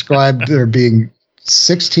 He described there being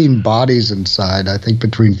 16 bodies inside, I think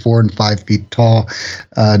between 4 and 5 feet tall,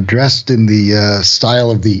 dressed in the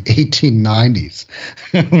style of the 1890s,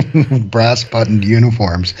 brass buttoned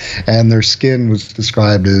uniforms. And their skin was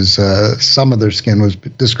described as, some of their skin was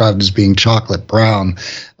described as being chocolate brown,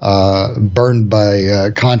 burned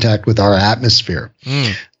by contact with our atmosphere.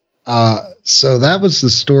 So that was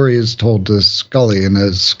the story as told to Scully, and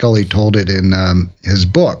as Scully told it in his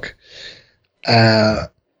book.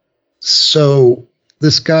 So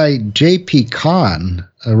this guy, J.P. Kahn,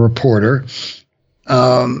 a reporter,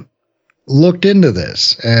 looked into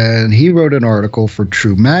this, and he wrote an article for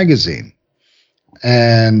True Magazine.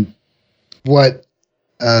 And what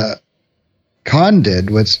Kahn did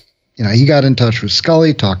was, he got in touch with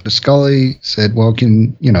Scully, talked to Scully, said, well,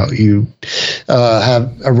 can you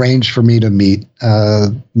have arranged for me to meet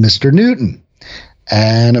Mr. Newton?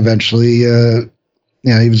 And eventually,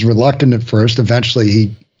 he was reluctant at first. Eventually,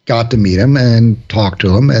 he got to meet him and talk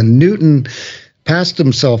to him. And Newton passed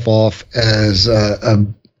himself off as a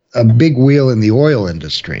big wheel in the oil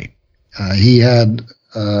industry. He had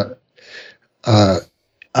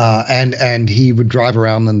and he would drive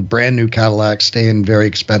around in brand new Cadillacs, stay in very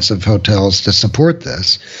expensive hotels to support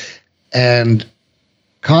this. And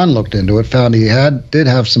Kahn looked into it, found he did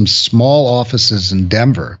have some small offices in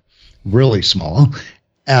Denver, really small.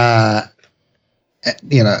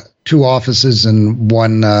 2 offices and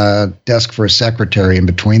 1 desk for a secretary in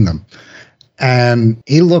between them. And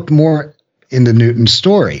he looked more into Newton's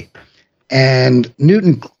story. And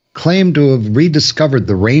Newton claimed to have rediscovered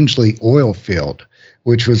the Rangeley oil field,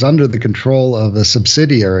 which was under the control of a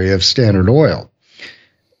subsidiary of Standard Oil.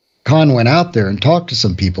 Kahn went out there and talked to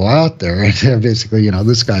some people out there, and they're basically,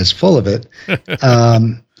 this guy's full of it,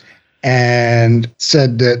 and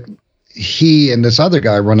said that he and this other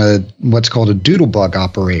guy run what's called a doodlebug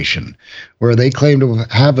operation, where they claim to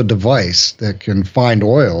have a device that can find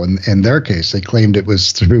oil. In their case, they claimed it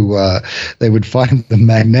was through, they would find the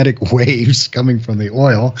magnetic waves coming from the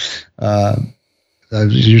oil.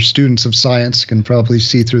 Your students of science can probably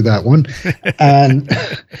see through that one. And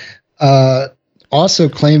also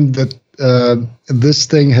claimed that this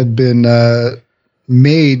thing had been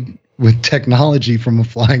made with technology from a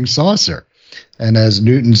flying saucer. And as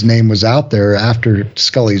Newton's name was out there after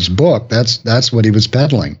Scully's book, that's what he was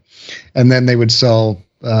peddling. And then they would sell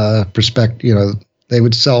they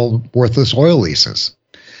would sell worthless oil leases.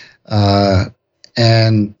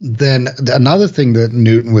 And then another thing that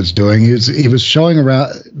Newton was doing is he was showing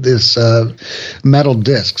around this metal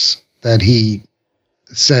discs that he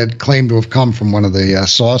claimed to have come from one of the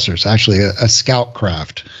saucers, actually a scout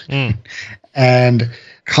craft. And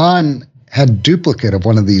Kahn had duplicate of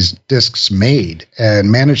one of these discs made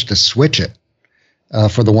and managed to switch it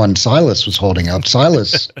for the one Silas was holding up.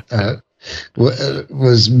 Silas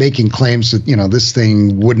was making claims that, this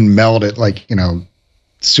thing wouldn't melt at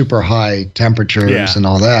super high temperatures and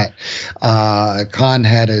all that. Kahn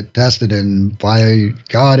had it tested, and by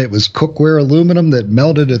God, it was cookware aluminum that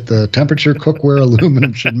melted at the temperature cookware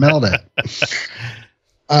aluminum should melt at.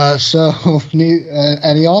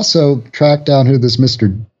 And he also tracked down who this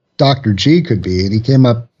Dr. G could be, and he came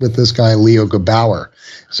up with this guy, Leo Gebauer.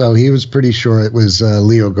 So he was pretty sure it was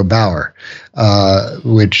Leo Gebauer,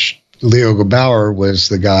 which Leo Gebauer was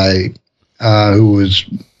the guy who was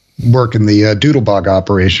working the doodlebug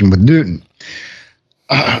operation with Newton.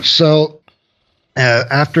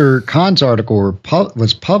 After Kahn's article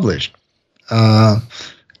was published,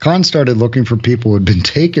 Kahn started looking for people who had been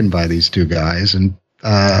taken by these two guys, and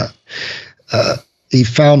he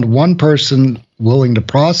found one person willing to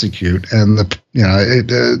prosecute, and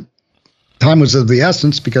time was of the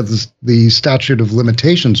essence because the statute of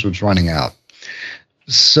limitations was running out.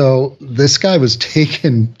 So this guy was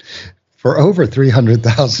taken for over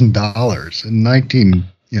 $300,000 in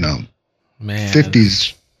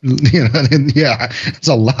 50s. It's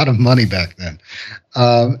a lot of money back then.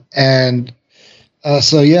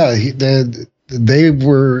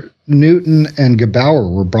 Newton and Gebauer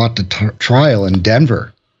were brought to trial in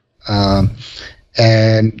Denver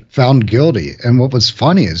and found guilty. And what was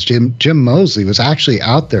funny is Jim Moseley was actually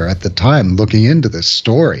out there at the time looking into this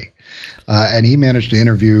story. And he managed to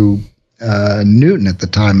interview Newton at the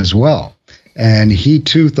time as well. And he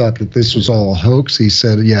too thought that this was all a hoax. He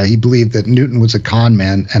said, he believed that Newton was a con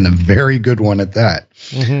man, and a very good one at that.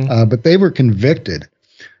 Mm-hmm. But they were convicted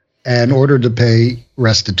and ordered to pay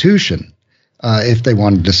restitution if they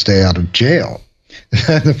wanted to stay out of jail.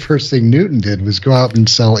 The first thing Newton did was go out and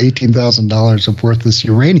sell $18,000 of worthless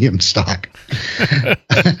uranium stock.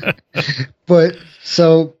 But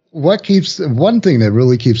so one thing that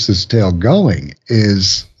really keeps this tale going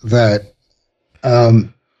is that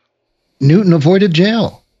Newton avoided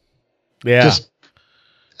jail. Yeah.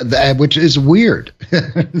 Which is weird.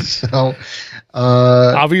 So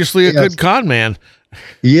obviously a good con man.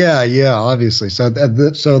 Yeah, obviously. So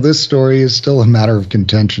this story is still a matter of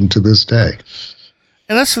contention to this day.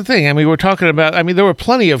 And that's the thing. I mean, we're talking about, there were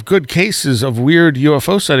plenty of good cases of weird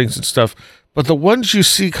UFO sightings and stuff, but the ones you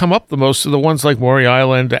see come up the most are the ones like Maury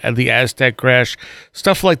Island and the Aztec crash,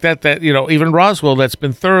 stuff like that, even Roswell, that's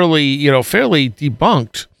been thoroughly, fairly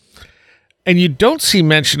debunked. And you don't see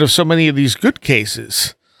mention of so many of these good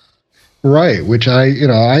cases. Right, which I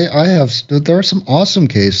have. There are some awesome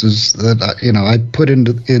cases that I put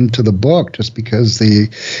into the book just because the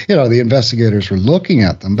investigators were looking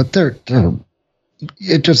at them, but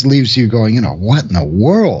it just leaves you going, what in the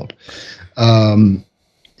world,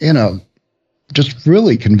 just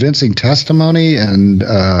really convincing testimony and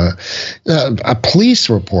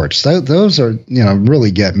police reports. Those are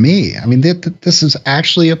really get me. I mean, this is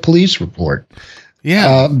actually a police report,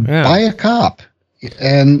 by a cop,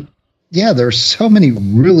 and. Yeah, there's so many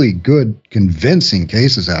really good, convincing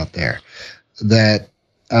cases out there that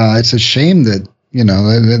it's a shame that,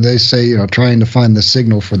 they say, trying to find the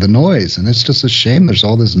signal for the noise. And it's just a shame there's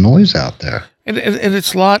all this noise out there. And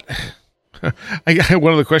it's a lot.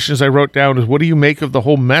 One of the questions I wrote down is, what do you make of the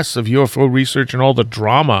whole mess of UFO research and all the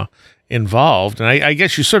drama involved? And I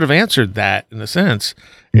guess you sort of answered that in a sense.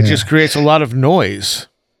 It just creates a lot of noise.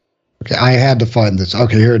 Okay, I had to find this.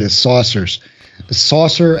 Okay, here it is. Saucers. The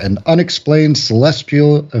Saucer and Unexplained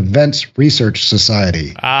Celestial Events Research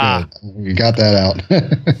Society. Ah. Good. You got that out.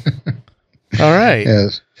 All right.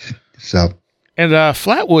 Yes. So. And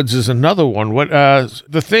Flatwoods is another one. What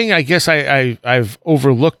the thing I guess I've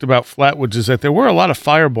overlooked about Flatwoods is that there were a lot of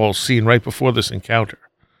fireballs seen right before this encounter.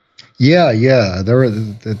 Yeah.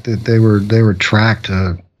 They were tracked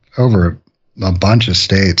over a bunch of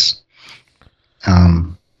states.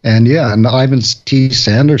 And Ivan T.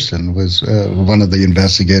 Sanderson was one of the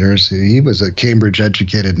investigators. He was a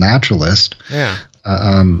Cambridge-educated naturalist. Yeah.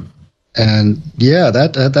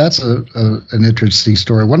 That's an interesting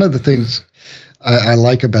story. One of the things I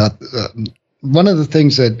like about one of the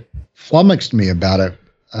things that flummoxed me about it,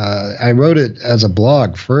 I wrote it as a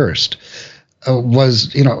blog first,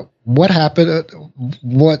 was what happened.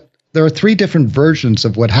 There are three different versions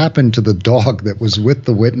of what happened to the dog that was with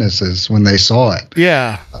the witnesses when they saw it.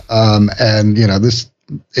 Yeah.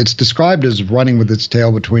 It's described as running with its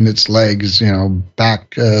tail between its legs, back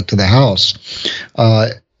to the house.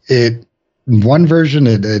 One version,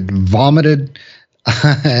 it vomited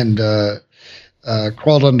and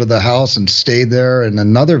crawled under the house and stayed there. And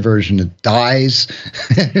another version, it dies.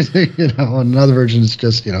 Another version is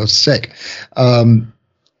just, sick.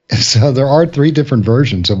 So there are three different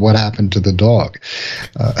versions of what happened to the dog.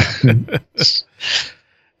 And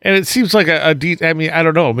it seems like I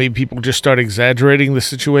don't know, maybe people just start exaggerating the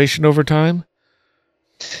situation over time.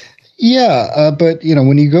 Yeah, but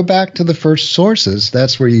when you go back to the first sources,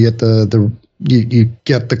 that's where you get you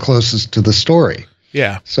get the closest to the story.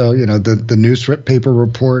 Yeah. So the newspaper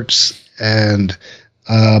reports and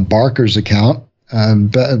Barker's account.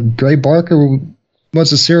 Gray Barker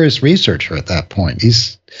was a serious researcher at that point. He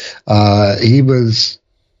was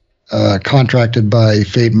contracted by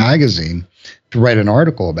Fate magazine to write an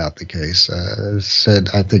article about the case. Said,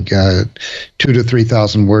 I think, 2,000 to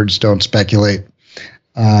 3,000 words, don't speculate.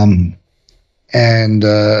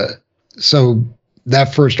 So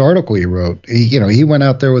that first article he wrote, he went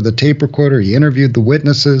out there with a tape recorder. He interviewed the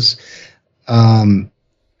witnesses. Some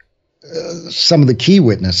of the key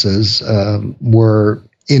witnesses were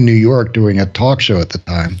in New York doing a talk show at the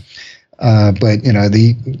time. But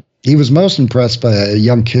he was most impressed by a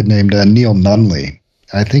young kid named Neil Nunley.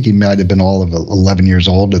 I think he might have been all of 11 years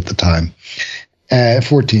old at the time,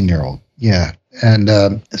 14-year-old. Yeah. And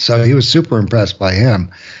so he was super impressed by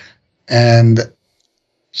him. And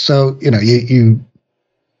so, you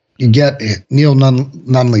get Neil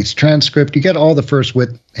Nunley's transcript, you get all the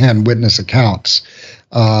first-hand witness accounts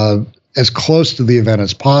as close to the event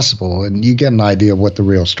as possible, and you get an idea of what the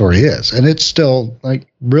real story is. And it's still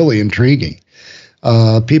really intriguing.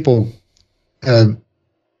 People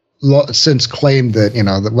since claimed that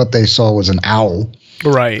that what they saw was an owl,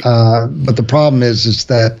 right? But the problem is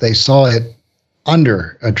that they saw it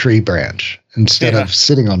under a tree branch instead of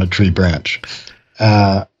sitting on a tree branch.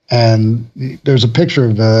 And there's a picture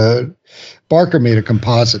of Barker made a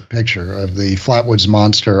composite picture of the Flatwoods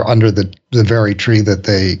monster under the very tree that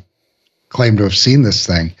they claim to have seen this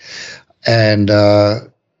thing. And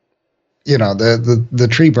the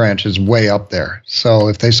tree branch is way up there. So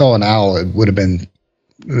if they saw an owl, it would have been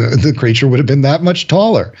the creature would have been that much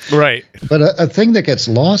taller. Right. But a thing that gets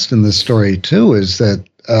lost in this story too is that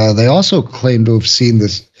they also claim to have seen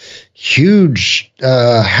this huge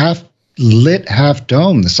half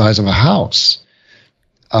dome the size of a house.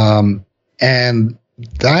 And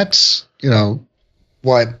that's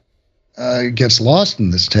what gets lost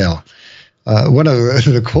in this tale. One of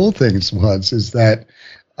the cool things is that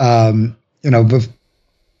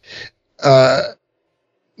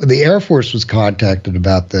the Air Force was contacted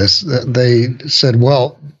about this. They said,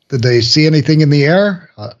 well, did they see anything in the air?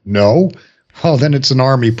 No. Well, then it's an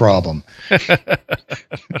Army problem.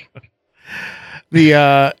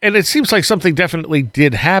 And it seems like something definitely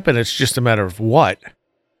did happen. It's just a matter of what.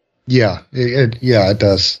 Yeah, it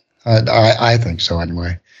does. I think so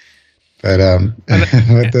anyway. But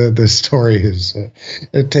the story has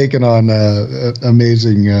taken on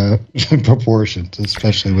amazing proportions,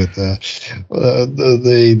 especially with the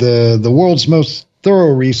world's most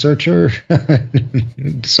thorough researcher,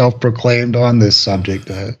 self-proclaimed on this subject,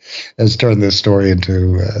 has turned this story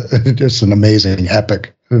into just an amazing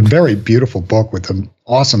epic, very beautiful book with some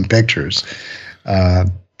awesome pictures.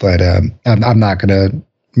 But I'm not going to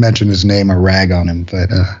mention his name or rag on him, but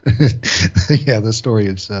the story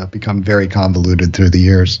has become very convoluted through the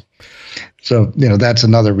years. So that's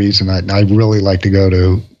another reason I really like to go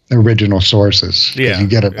to original sources. Yeah, you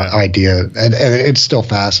get an idea, and it's still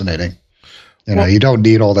fascinating. You don't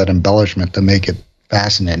need all that embellishment to make it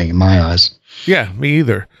fascinating in my eyes. Yeah, me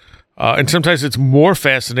either. And sometimes it's more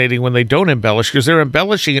fascinating when they don't embellish, because they're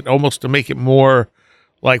embellishing it almost to make it more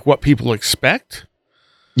like what people expect.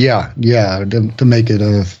 Yeah, to make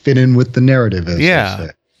it fit in with the narrative. As they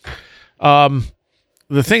say.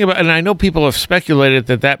 The thing about, and I know people have speculated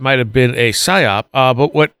that might have been a psyop,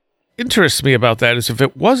 but what interests me about that is if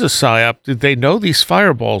it was a psyop, did they know these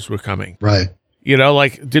fireballs were coming? Right. You know,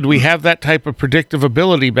 like, did we have that type of predictive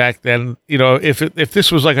ability back then? You know, if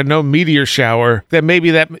this was like a no meteor shower, then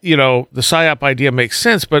maybe that, you know, the psyop idea makes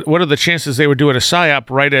sense. But what are the chances they were doing a psyop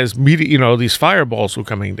right as these fireballs were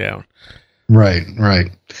coming down? Right.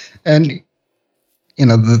 And, you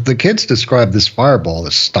know, the kids describe this fireball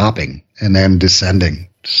as stopping and then descending.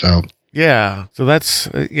 So yeah, so that's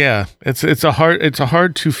it's a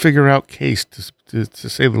hard to figure out case to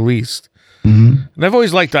say the least. Mm-hmm. And I've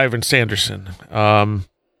always liked Ivan Sanderson.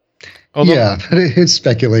 Although, his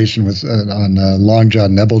speculation was on Long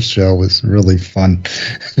John Nebel's show was really fun.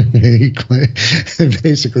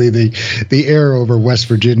 Basically, the air over West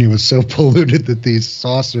Virginia was so polluted that these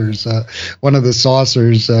saucers, one of the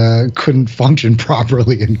saucers couldn't function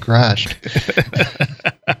properly and crashed.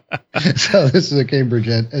 So this is a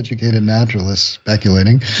Cambridge-educated naturalist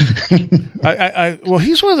speculating. Well,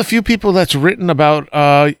 he's one of the few people that's written about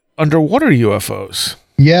underwater UFOs.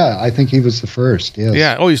 Yeah, I think he was the first. Yes.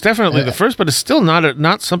 Yeah. Oh, he's definitely the first, but it's still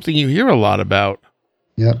not something you hear a lot about.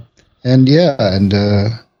 Yep. And he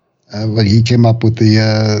came up with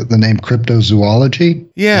the name cryptozoology.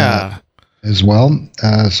 Yeah. As well.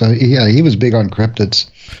 So he was big on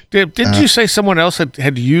cryptids. Didn't you say someone else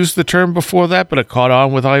had used the term before that, but it caught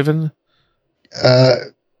on with Ivan?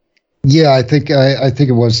 Yeah, I think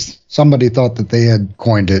it was somebody thought that they had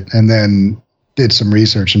coined it, and then did some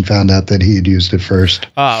research and found out that he had used it first.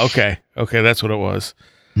 Okay, that's what it was.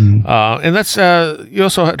 Mm-hmm. And that's you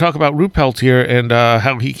also talk about Ruppelt here and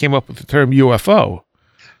how he came up with the term UFO.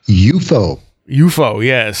 UFO,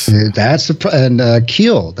 yes. And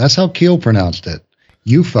Keel. That's how Keel pronounced it.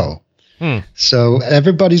 UFO. So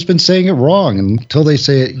everybody's been saying it wrong until they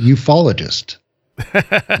say it ufologist.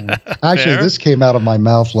 Actually, this came out of my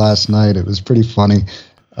mouth last night. It was pretty funny.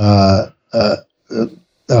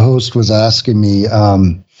 The host was asking me,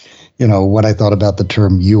 what I thought about the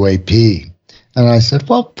term UAP. And I said,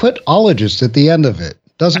 well, put ologist at the end of it.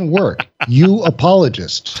 Doesn't work. You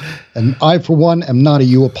apologist. And I, for one, am not a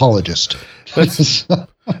you apologist. That's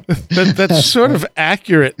sort of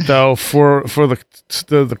accurate, though, for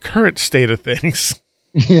the current state of things.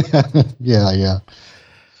 Yeah.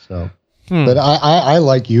 So, but I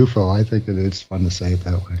like UFO. I think it's fun to say it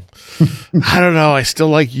that way. I don't know. I still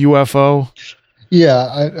like UFO. Yeah,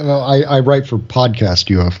 I write for Podcast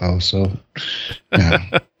UFO, so.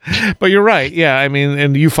 Yeah. But you're right. Yeah, I mean,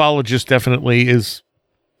 and ufologist definitely is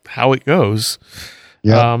how it goes.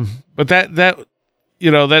 Yeah. But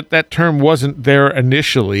that term wasn't there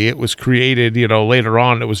initially. It was created, later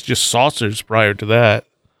on. It was just saucers prior to that.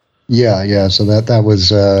 Yeah. So that was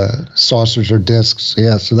saucers or discs.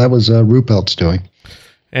 Yeah. So that was Ruppelt's doing.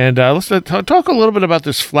 And let's talk a little bit about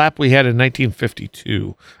this flap we had in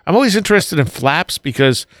 1952. I'm always interested in flaps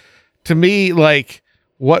because, to me, like,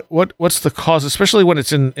 what's the cause, especially when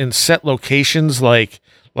it's in set locations, like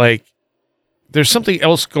there's something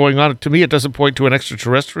else going on. To me, it doesn't point to an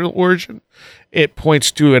extraterrestrial origin. It points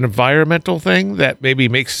to an environmental thing that maybe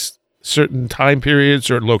makes certain time periods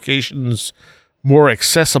or locations more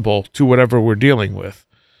accessible to whatever we're dealing with.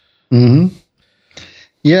 Mm-hmm.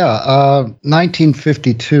 Yeah,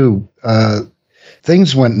 1952,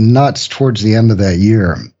 things went nuts towards the end of that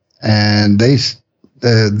year, and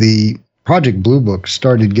the Project Blue Book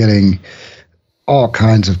started getting all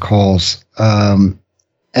kinds of calls,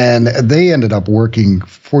 and they ended up working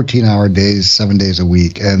 14-hour days, 7 days a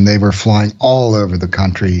week, and they were flying all over the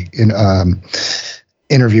country in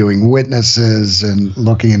interviewing witnesses and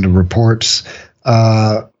looking into reports.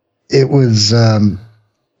 It was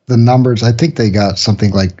the numbers, I think they got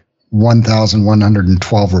something like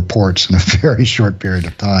 1,112 reports in a very short period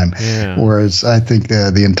of time. Yeah. Whereas I think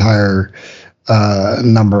the entire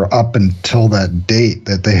number up until that date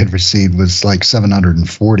that they had received was like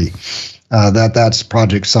 740. That's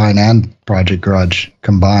Project Sign and Project Grudge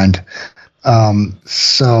combined.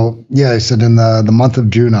 So yeah, I said in the month of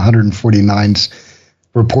June, 149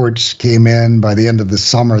 reports came in. By the end of the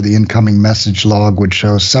summer, the incoming message log would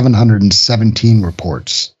show 717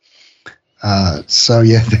 reports. So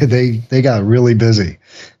yeah, they got really busy.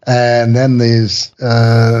 And then these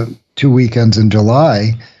 2 weekends in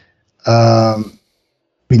July,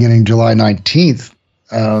 beginning July 19th,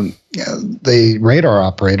 the radar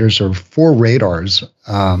operators, or 4 radars,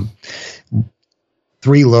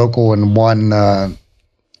 3 local and 1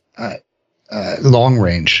 long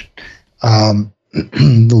range.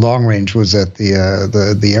 The long range was at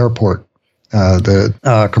the airport,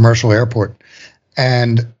 the commercial airport,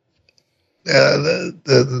 and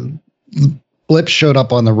the blips showed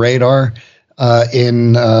up on the radar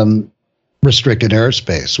in restricted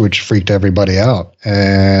airspace, which freaked everybody out.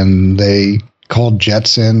 And they called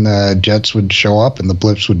jets in. Jets would show up and the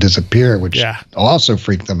blips would disappear, which also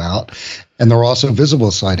freaked them out. And there were also visible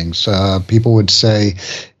sightings. People would say,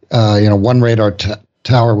 one radar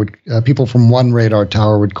tower would people from one radar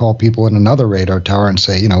tower would call people in another radar tower and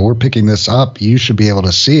say, we're picking this up, you should be able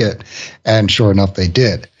to see it. And sure enough, they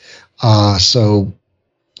did.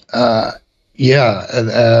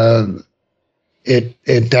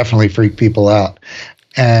 It definitely freaked people out.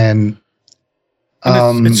 And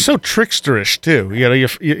it's so tricksterish too.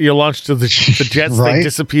 You launch to the jets, right? They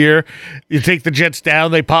disappear. You take the jets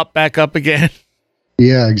down, they pop back up again.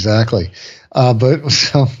 Yeah, exactly.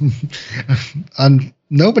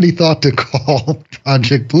 Nobody thought to call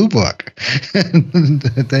Project Blue Book.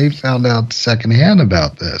 They found out secondhand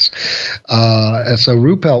about this. And so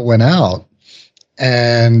Ruppelt went out,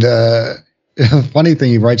 and funny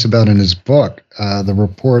thing he writes about in his book, the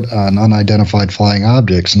report on unidentified flying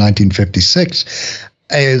objects, 1956,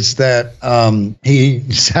 is that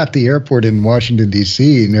he's at the airport in Washington,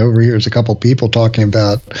 D.C., and overhears a couple people talking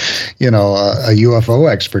about, a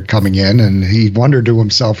UFO expert coming in, and he wondered to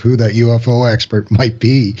himself who that UFO expert might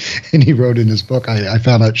be. And he wrote in his book, I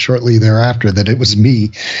found out shortly thereafter that it was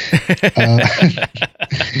me.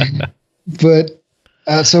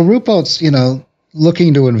 So Ruppelt's,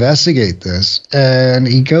 looking to investigate this, and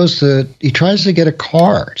he tries to get a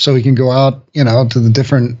car so he can go out, to the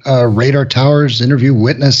different radar towers, interview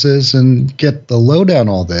witnesses, and get the lowdown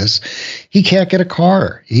on all this. He can't get a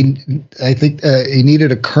car. I think he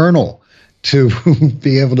needed a colonel to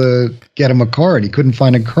be able to get him a car, and he couldn't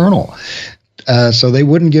find a colonel. So they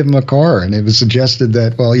wouldn't give him a car, and it was suggested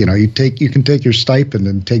that, you can take your stipend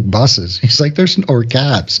and take buses. He's like, or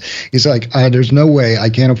cabs. He's like, there's no way, I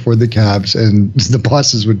can't afford the cabs, and the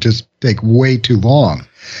buses would just take way too long.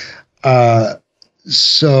 And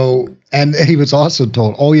he was also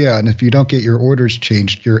told, and if you don't get your orders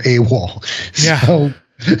changed, you're AWOL. Yeah. So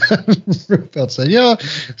Ruppelt said,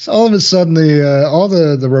 so all of a sudden all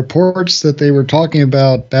the reports that they were talking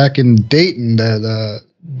about back in Dayton that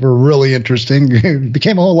were really interesting,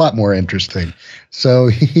 became a whole lot more interesting. So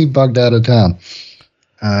he bugged out of town.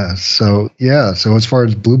 So as far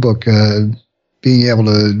as Blue Book being able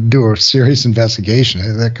to do a serious investigation,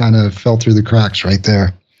 that kind of fell through the cracks right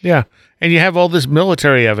there. Yeah. And you have all this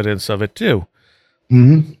military evidence of it too.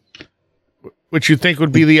 Mm-hmm. Which you think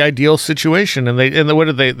would be the ideal situation. And what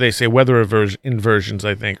did they say? Weather inversions,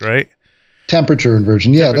 I think, right? Temperature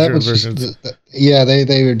inversion. Yeah, that was inversions.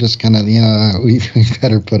 They were just kind of, we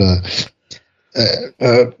better put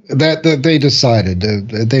that they decided,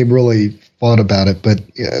 they really thought about it, but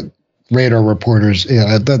radar reporters,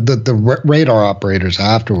 the radar operators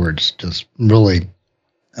afterwards just really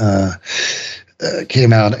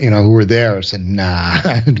came out, who were there, said, nah,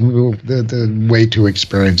 they're way too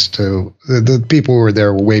experienced the people who were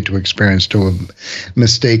there were way too experienced to have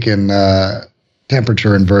mistaken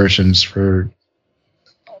temperature inversions for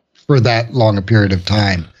that long a period of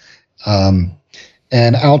time.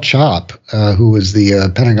 And Al Chop, who was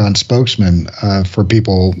the Pentagon spokesman for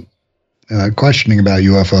people questioning about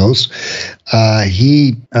UFOs,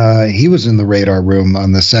 he was in the radar room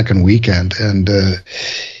on the second weekend, and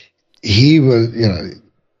he was,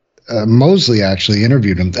 Mosley actually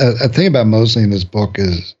interviewed him. A thing about Mosley in his book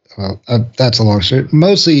is, that's a long story.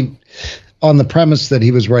 Mosley, on the premise that he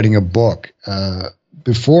was writing a book, after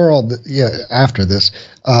this,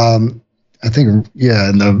 I think,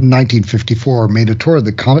 in the 1954, made a tour of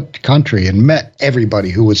the country and met everybody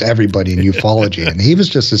who was everybody in ufology. And he was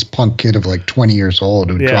just this punk kid of like 20 years old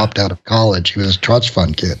who dropped out of college. He was a trust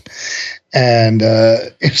fund kid. And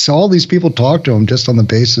so all these people talked to him just on the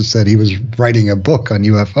basis that he was writing a book on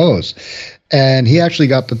UFOs. And he actually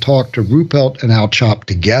got to talk to Ruppelt and Al Chop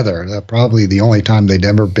together. Probably the only time they'd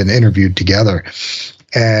ever been interviewed together.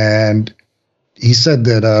 And he said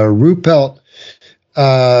that Ruppelt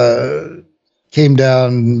came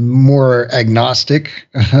down more agnostic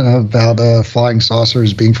about flying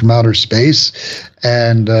saucers being from outer space,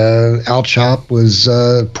 and Al Chop was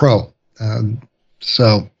pro.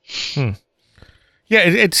 Yeah,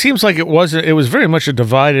 it seems like it was very much a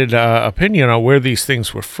divided opinion on where these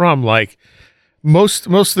things were from. Like most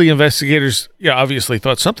of the investigators, obviously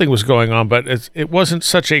thought something was going on, but it wasn't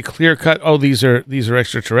such a clear cut. Oh, these are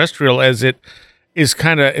extraterrestrial, as it it's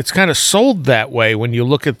kind of sold that way when you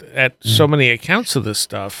look at so many accounts of this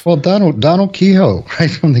stuff. Well, Donald Kehoe,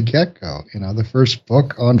 right from the get-go, the first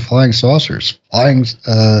book on flying saucers, that's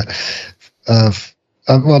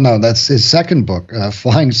his second book,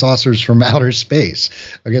 Flying Saucers from Outer Space.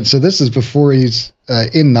 Again, so this is before he's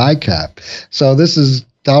in NICAP. So this is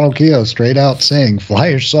Donald Kehoe straight out saying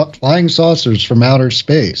flying saucers from outer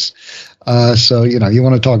space. So, you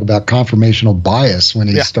want to talk about confirmational bias when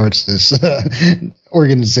he starts this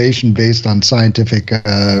organization based on scientific,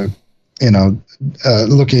 looking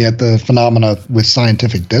at the phenomena with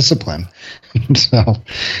scientific discipline. So,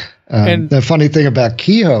 and the funny thing about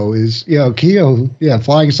Kehoe is,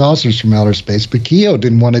 flying saucers from outer space, but Kehoe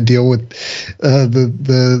didn't want to deal with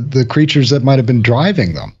the creatures that might have been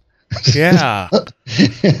driving them. Yeah.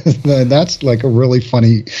 That's like a really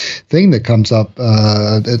funny thing that comes up.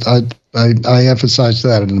 I emphasize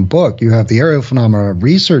that in the book. You have the Aerial Phenomena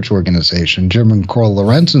Research Organization, Jim and Carl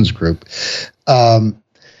Lorenzen's group.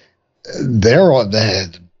 They're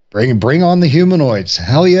bring on the humanoids.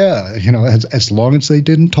 Hell yeah. As long as they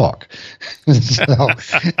didn't talk. So,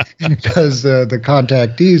 because the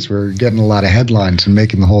contactees were getting a lot of headlines and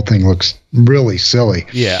making the whole thing look really silly.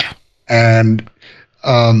 Yeah. And,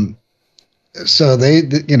 so they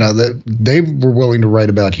were willing to write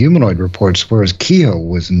about humanoid reports, whereas Kehoe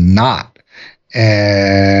was not,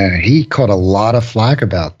 and he caught a lot of flack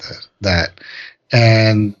about that.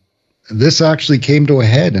 And this actually came to a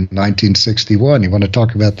head in 1961. You want to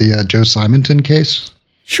talk about the Joe Simonton case?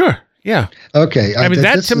 Sure. Yeah. Okay. I mean,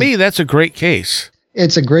 to me, that's a great case.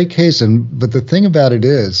 It's a great case, but the thing about it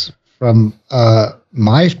is, from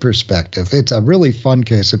my perspective, it's a really fun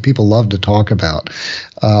case that people love to talk about.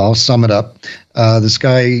 I'll sum it up. This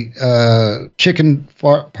guy,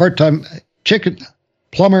 part-time chicken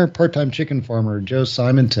farmer, Joe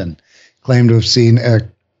Simonton, claimed to have seen a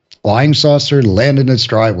flying saucer land in his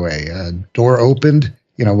driveway. A door opened.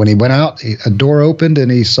 When he went out, a door opened and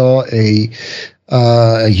he saw a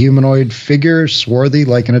humanoid figure, swarthy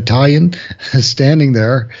like an Italian, standing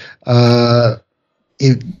there.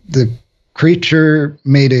 The creature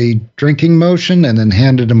made a drinking motion and then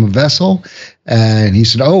handed him a vessel, and he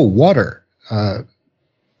said, "Oh, water."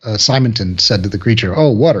 Simonton said to the creature, "Oh,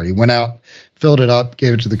 water." He went out, filled it up,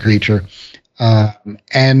 gave it to the creature,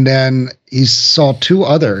 and then he saw two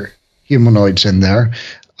other humanoids in there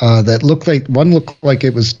that looked like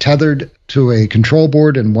it was tethered to a control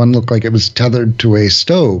board, and one looked like it was tethered to a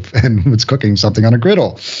stove and was cooking something on a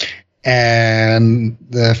griddle. And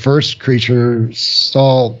the first creature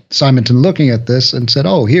saw Simonton looking at this and said,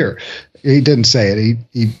 "Oh, here." He didn't say it.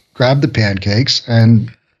 He grabbed the pancakes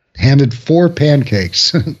and handed 4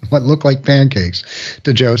 pancakes, what looked like pancakes,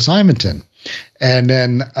 to Joe Simonton. And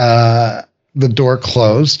then the door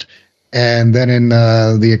closed. And then in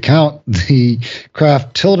the account, the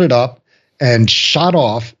craft tilted up and shot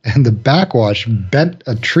off, and the backwash bent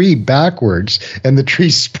a tree backwards, and the tree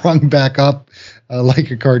sprung back up like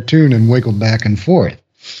a cartoon and wiggled back and forth.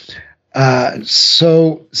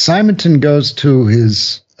 So Simonton goes to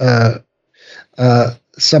his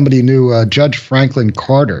somebody knew, Judge Franklin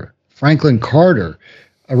Carter. Franklin Carter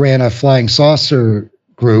ran a flying saucer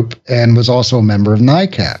group and was also a member of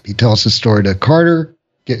NICAP. He tells his story to Carter.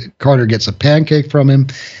 Carter gets a pancake from him,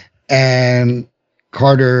 and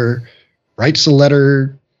Carter writes a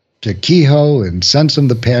letter to Kehoe and sends him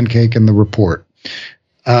the pancake and the report.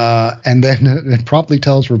 And then it promptly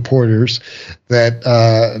tells reporters that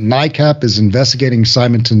NICAP is investigating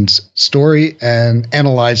Simonton's story and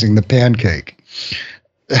analyzing the pancake.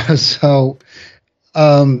 So,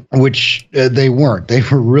 which they weren't. They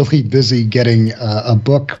were really busy getting a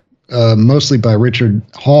book, mostly by Richard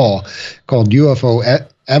Hall, called UFO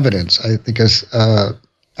Evidence. I think is a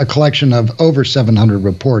collection of over 700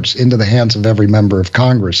 reports into the hands of every member of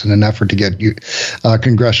Congress in an effort to get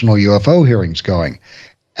congressional UFO hearings going.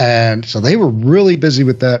 And so they were really busy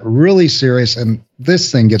with that, really serious, and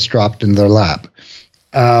this thing gets dropped in their lap.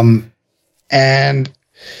 And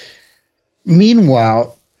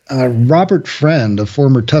meanwhile, Robert Friend, a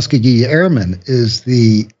former Tuskegee airman, is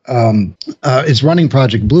running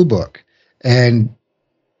Project Blue Book, and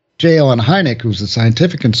J. Allen Hynek, who's the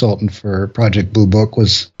scientific consultant for Project Blue Book,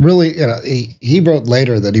 was really, he wrote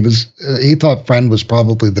later that he thought Friend was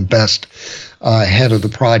probably the best head of the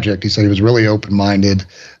project. He said he was really open-minded,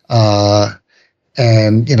 and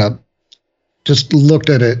just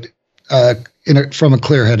looked at it from a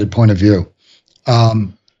clear-headed point of view.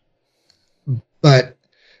 But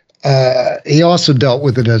he also dealt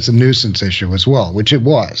with it as a nuisance issue as well, which it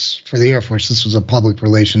was. For the Air Force, this was a public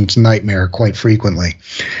relations nightmare quite frequently.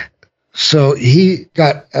 So he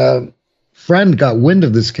got friend got wind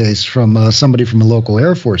of this case from somebody from a local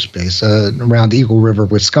Air Force base around Eagle River,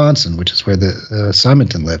 Wisconsin, which is where the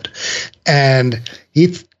Simonton lived. And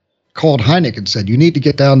he called Hynek and said, "You need to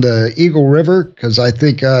get down to Eagle River because I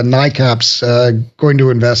think NICAP's going to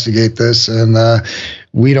investigate this, and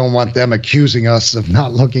we don't want them accusing us of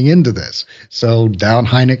not looking into this." So down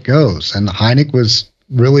Hynek goes. And Hynek was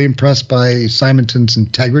really impressed by Simonton's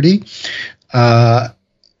integrity,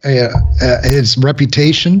 his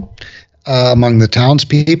reputation among the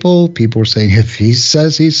townspeople. People were saying if he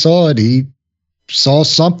says he saw it, he saw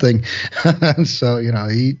something. So,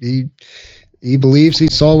 he believes he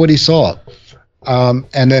saw what he saw.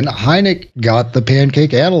 And then Hynek got the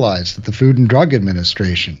pancake analyzed at the Food and Drug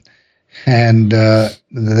Administration. And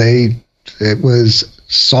it was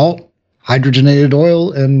salt, hydrogenated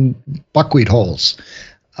oil, and buckwheat hulls.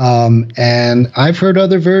 And I've heard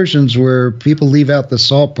other versions where people leave out the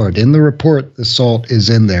salt part. In the report, the salt is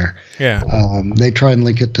in there. Yeah. They try and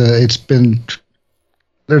link it to,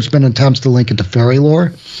 there's been attempts to link it to fairy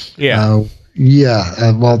lore. Yeah.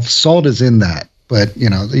 Well, salt is in that, but,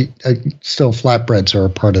 still flatbreads are a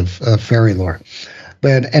part of fairy lore.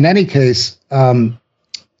 But in any case,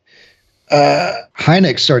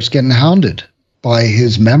 Hynek starts getting hounded by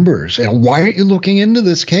his members. Why aren't you looking into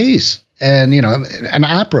this case? And, and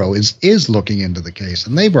APRO is looking into the case,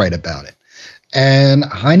 and they write about it. And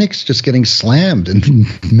Hynek's just getting slammed, and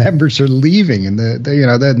members are leaving, and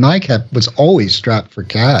the NICAP was always strapped for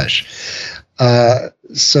cash.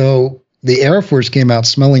 So the Air Force came out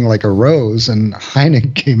smelling like a rose, and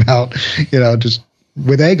Hynek came out, just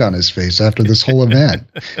with egg on his face after this whole event.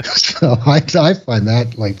 So I find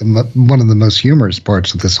that like one of the most humorous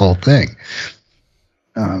parts of this whole thing.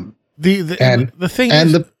 The thing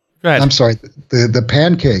is, go ahead. I'm sorry. The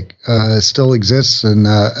pancake still exists in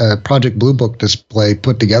a Project Blue Book display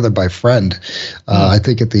put together by Friend, I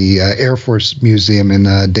think at the Air Force Museum in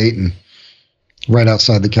Dayton, right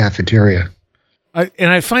outside the cafeteria.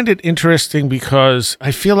 I find it interesting because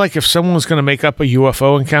I feel like if someone was going to make up a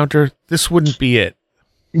UFO encounter, this wouldn't be it.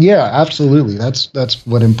 Yeah, absolutely. That's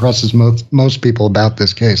what impresses most people about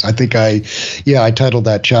this case. I think I titled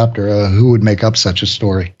that chapter, "Who would make up such a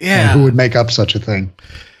story?" Yeah, who would make up such a thing?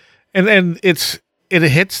 And it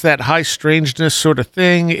hits that high strangeness sort of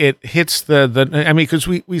thing. It hits because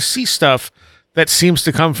we see stuff that seems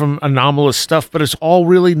to come from anomalous stuff, but it's all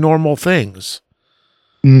really normal things.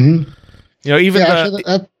 Mm-hmm.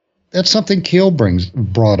 That's something Keel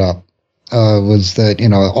brought up. Was that,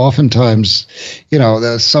 oftentimes,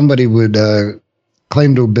 somebody would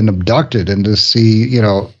claim to have been abducted and to see,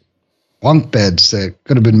 bunk beds that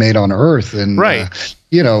could have been made on Earth and, right.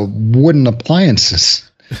 Wooden appliances.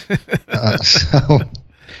 So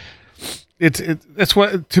that's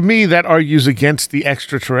what, to me, that argues against the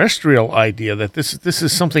extraterrestrial idea that this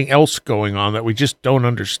is something else going on that we just don't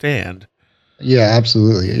understand. Yeah,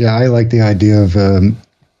 absolutely. Yeah, I like the idea of a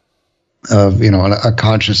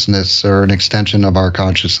consciousness or an extension of our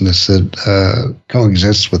consciousness that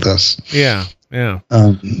coexists with us. Yeah. That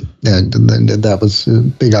was a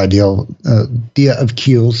big idea of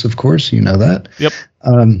Keel's, of course, that. Yep.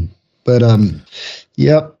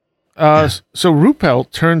 Yep. So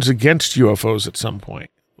Ruppelt turns against UFOs at some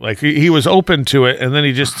point. Like he was open to it, and then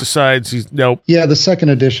he just decides he's nope. Yeah, the second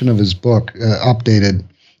edition of his book, updated.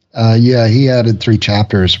 He added 3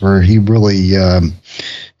 chapters where he really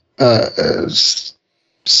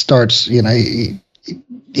starts. He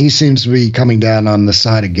seems to be coming down on the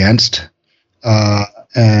side against,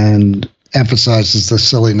 and emphasizes the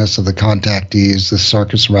silliness of the contactees, the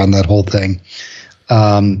circus around that whole thing,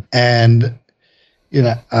 and.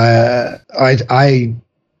 I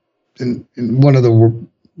in one of the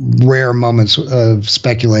rare moments of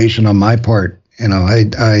speculation on my part,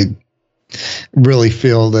 I really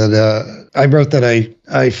feel that I wrote that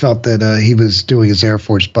I felt that he was doing his Air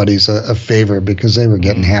Force buddies a favor because they were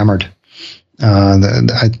getting hammered. And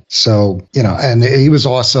he was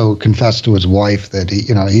also confessed to his wife that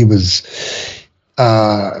he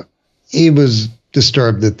was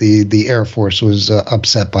disturbed that the Air Force was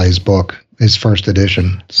upset by his book. His first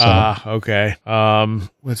edition. So. Okay.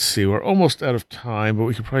 Let's see. We're almost out of time, but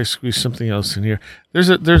we could probably squeeze something else in here. There's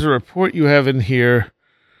a report you have in here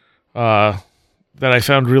that I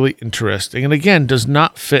found really interesting, and again, does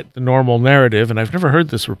not fit the normal narrative. And I've never heard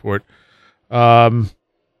this report. And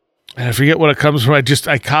I forget what it comes from. I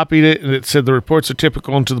copied it, and it said the reports are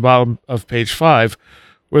typical into the bottom of page 5,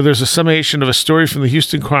 where there's a summation of a story from the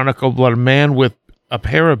Houston Chronicle about a man with a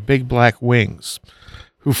pair of big black wings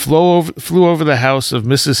who flew over the house of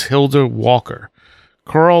Mrs. Hilda Walker.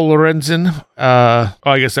 Coral Lorenzen,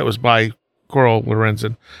 I guess that was by Coral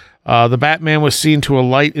Lorenzen, The Batman was seen to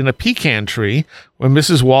alight in a pecan tree. When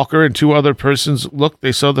Mrs. Walker and 2 other persons looked,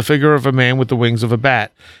 they saw the figure of a man with the wings of a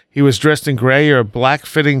bat. He was dressed in gray or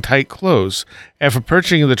black-fitting tight clothes. After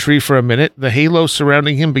perching in the tree for a minute, the halo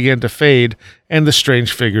surrounding him began to fade, and the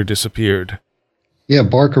strange figure disappeared. Yeah,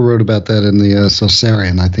 Barker wrote about that in the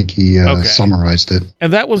Sociarian. I think he summarized it.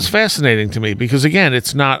 And that was fascinating to me because, again,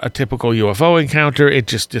 it's not a typical UFO encounter. It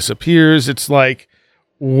just disappears. It's like,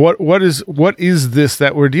 what is this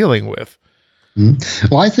that we're dealing with?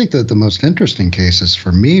 Mm-hmm. Well, I think that the most interesting cases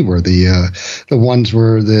for me were the ones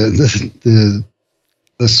where the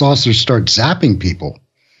saucers start zapping people.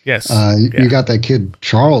 Yes. You got that kid,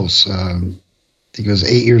 Charles, I think he was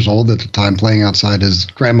 8 years old at the time, playing outside his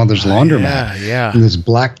grandmother's laundromat. Yeah. And this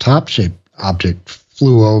black top-shaped object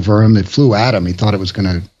flew over him. It flew at him. He thought it was going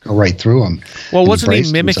to go right through him. Well, wasn't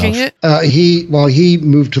he mimicking it? He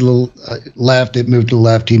moved to the left. It moved to the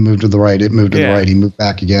left. He moved to the right. It moved to the right. He moved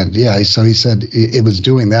back again. Yeah. So he said it was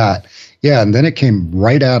doing that. Yeah. And then it came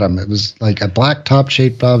right at him. It was like a black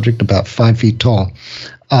top-shaped object about 5 feet tall.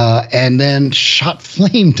 And then shot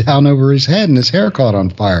flame down over his head and his hair caught on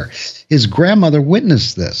fire. His grandmother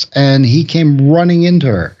witnessed this and he came running into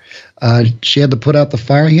her. She had to put out the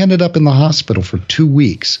fire. He ended up in the hospital for 2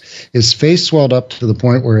 weeks. His face swelled up to the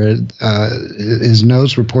point where his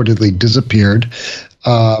nose reportedly disappeared.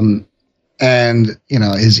 And,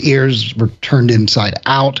 his ears were turned inside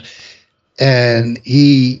out. And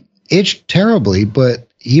he itched terribly, but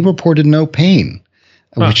he reported no pain,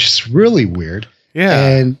 which is really weird. Yeah.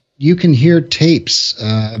 And you can hear tapes.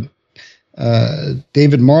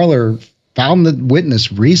 David Marler found the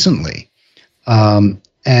witness recently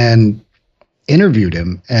and interviewed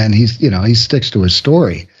him, and he sticks to his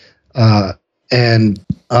story. But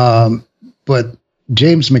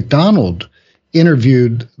James McDonald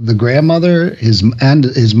interviewed the grandmother, his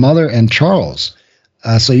mother, and Charles.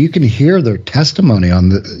 So you can hear their testimony on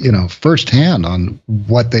the, firsthand on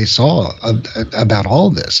what they saw about all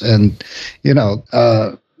this. And,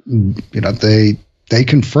 they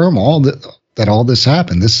confirm that all this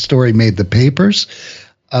happened. This story made the papers,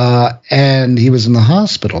 and he was in the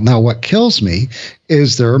hospital. Now, what kills me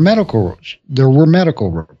is there were medical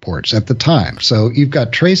reports at the time. So you've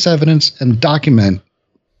got trace evidence and documentation.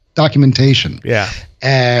 Yeah.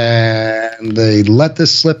 And they let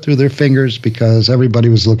this slip through their fingers because everybody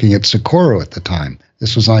was looking at Socorro at the time.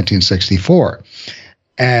 This was 1964.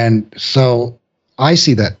 And so I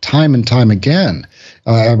see that time and time again.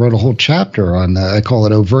 I wrote a whole chapter on, I call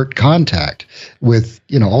it overt contact, with,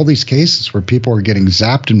 all these cases where people are getting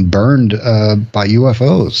zapped and burned by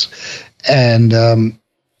UFOs. And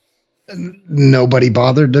nobody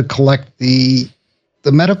bothered to collect the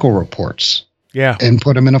medical reports. Yeah. And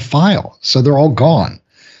put them in a file. So they're all gone.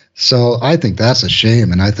 So I think that's a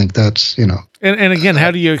shame. And I think that's, And again, how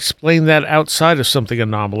do you explain that outside of something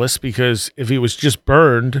anomalous? Because if he was just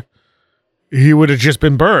burned, he would have just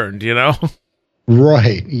been burned,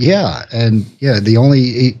 Right. Yeah. And yeah,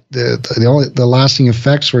 the lasting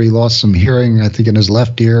effects were he lost some hearing, I think, in his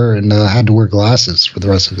left ear and had to wear glasses for the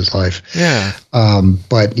rest of his life. Yeah.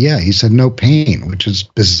 But yeah, he said no pain, which is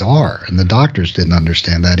bizarre. And the doctors didn't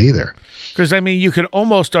understand that either. Because, you could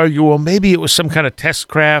almost argue, well, maybe it was some kind of test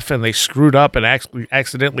craft and they screwed up and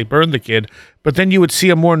accidentally burned the kid. But then you would see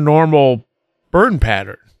a more normal burn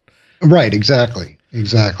pattern. Right, exactly.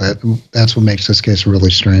 That's what makes this case really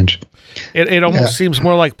strange. It almost seems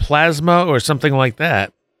more like plasma or something like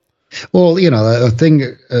that. Well, injury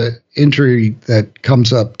that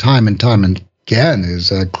comes up time and time again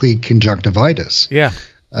is Cleat conjunctivitis. Yeah.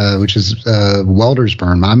 Which is welder's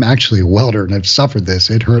burn. I'm actually a welder and I've suffered this.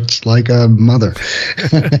 It hurts like a mother.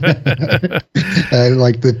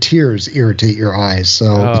 Like the tears irritate your eyes.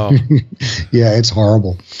 So yeah, it's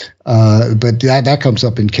horrible. But that comes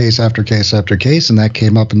up in case after case after case. And that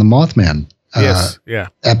came up in the Mothman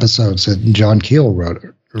episodes that John Keel wrote.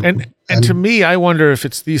 And to me, I wonder if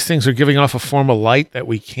it's these things are giving off a form of light that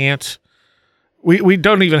we can't, we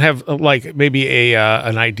don't even have maybe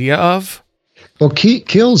an idea of. Well,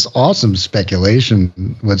 Keel's awesome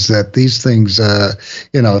speculation was that these things,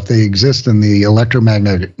 if they exist in the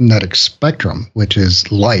electromagnetic spectrum, which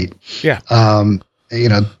is light, the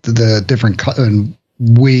different, and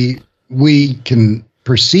we can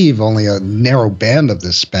perceive only a narrow band of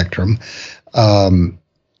this spectrum, the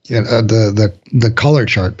color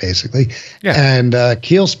chart basically. Yeah. And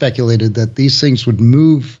Keel speculated that these things would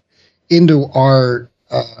move into our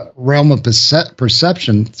realm of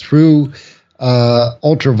perception through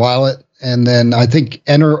ultraviolet, and then I think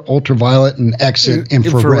enter ultraviolet and exit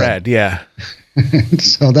infrared. Yeah.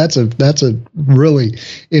 So that's a really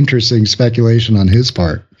interesting speculation on his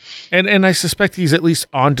part. And I suspect he's at least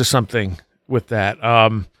onto something with that.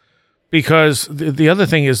 Because the other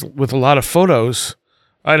thing is with a lot of photos,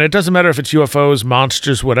 and it doesn't matter if it's UFOs,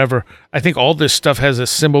 monsters, whatever, I think all this stuff has a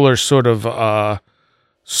similar sort of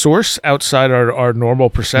source outside our normal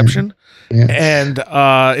perception. Yeah. And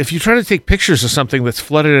if you try to take pictures of something that's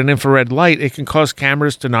flooded in infrared light, it can cause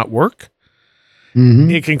cameras to not work.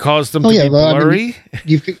 It can cause them to be blurry.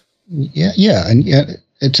 And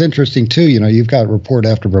it's interesting too. You've got report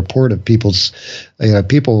after report of people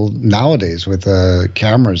nowadays with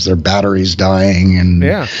cameras, their batteries dying,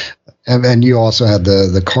 and then you also had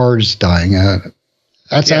the cars dying.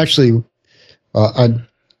 That's actually, I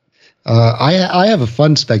have a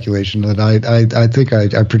fun speculation that I think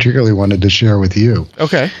I particularly wanted to share with you.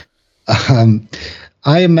 Okay.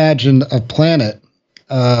 I imagine a planet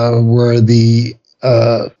where the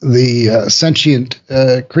sentient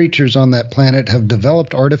creatures on that planet have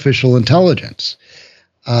developed artificial intelligence,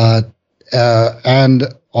 and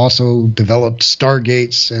also developed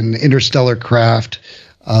stargates and interstellar craft,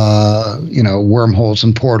 wormholes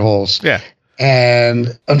and portholes. Yeah.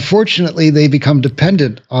 And unfortunately, they became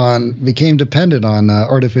dependent on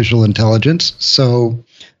artificial intelligence. So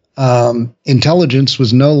intelligence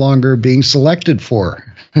was no longer being selected for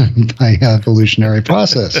by evolutionary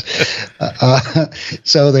process.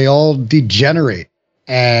 So they all degenerate.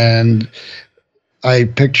 And I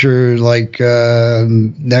picture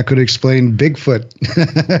that could explain Bigfoot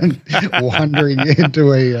wandering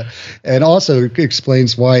into and also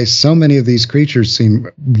explains why so many of these creatures seem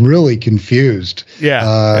really confused.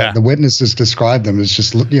 The witnesses describe them as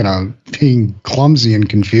just, being clumsy and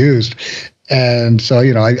confused. And so,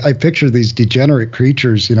 I picture these degenerate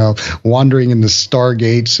creatures, wandering into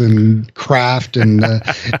stargates and craft and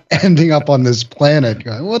ending up on this planet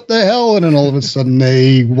going, what the hell? And then all of a sudden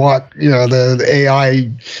they walk, the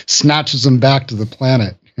AI snatches them back to the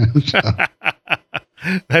planet.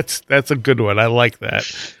 That's a good one. I like that.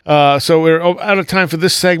 So we're out of time for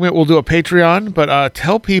this segment. We'll do a Patreon, but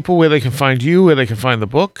tell people where they can find you, where they can find the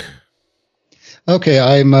book. Okay.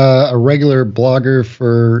 I'm a regular blogger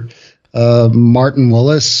for Martin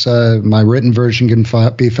Willis. My written version can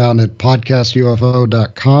be found at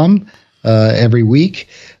podcastufo.com every week.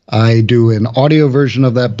 I do an audio version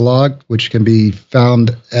of that blog, which can be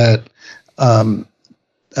found at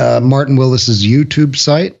Martin Willis's YouTube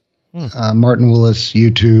site. Martin Willis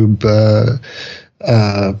YouTube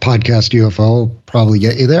podcast UFO probably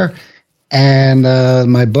get you there. And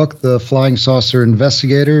my book, The Flying Saucer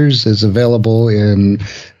Investigators, is available in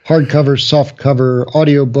hardcover, softcover,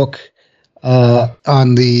 audiobook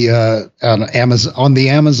on the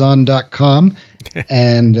Amazon.com,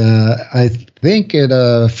 and I think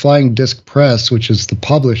at Flying Disc Press, which is the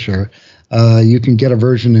publisher, you can get a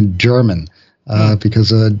version in German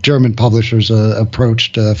because German publishers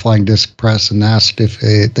approached Flying Disc Press and asked if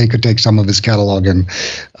they could take some of his catalog and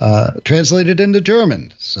translate it into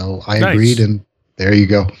German. So I agreed, and there you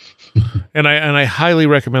go. And I highly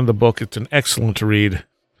recommend the book. It's an excellent read.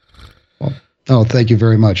 Oh, thank you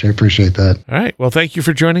very much. I appreciate that. All right. Well, thank you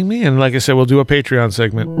for joining me. And like I said, we'll do a Patreon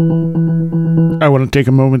segment. I want to take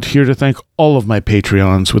a moment here to thank all of my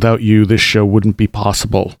Patreons. Without you, this show wouldn't be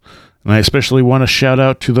possible. And I especially want to shout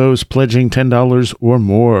out to those pledging $10 or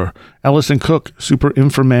more. Allison Cook, Super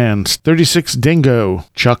Inframans, 36 Dingo,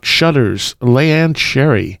 Chuck Shutters, Leanne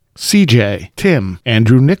Sherry, CJ, Tim,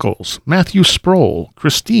 Andrew Nichols, Matthew Sproul,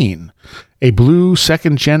 Christine, a blue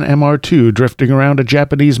second-gen MR2 drifting around a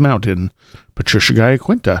Japanese mountain, Patricia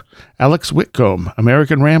Giaquinta, Alex Whitcomb,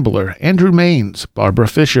 American Rambler, Andrew Maines, Barbara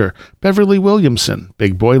Fisher, Beverly Williamson,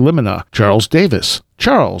 Big Boy Limina, Charles Davis,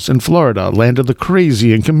 Charles in Florida, land of the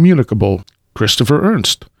crazy and communicable, Christopher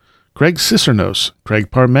Ernst, Craig Cicernos, Craig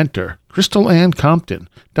Parmenter, Crystal Ann Compton,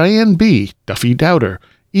 Diane B., Duffy Dowder,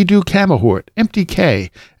 Edu Camahort, Empty K,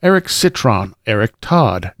 Eric Citron, Eric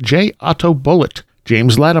Todd, J. Otto Bullitt,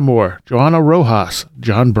 James Lattimore, Joanna Rojas,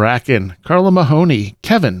 John Bracken, Carla Mahoney,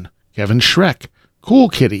 Kevin Schreck, Cool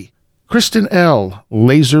Kitty, Kristen L.,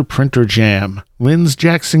 Laser Printer Jam, Linz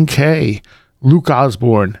Jackson K., Luke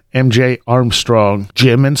Osborne, MJ Armstrong,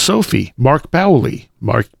 Jim and Sophie, Mark Bowley,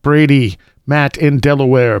 Mark Brady, Matt in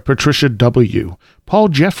Delaware, Patricia W., Paul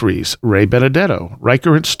Jeffries, Ray Benedetto,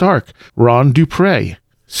 Riker and Stark, Ron Dupre,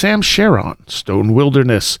 Sam Sharon, Stone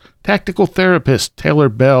Wilderness, Tactical Therapist, Taylor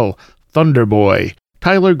Bell, Thunderboy,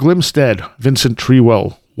 Tyler Glimstead, Vincent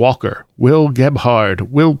Trewell, Walker, Will Gebhard,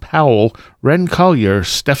 Will Powell, Ren Collier,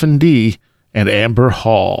 Stephen D., and Amber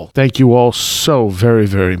Hall. Thank you all so very,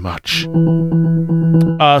 very much.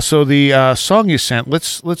 So the song you sent,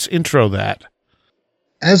 let's intro that.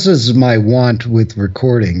 As is my wont with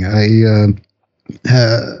recording,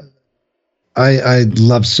 I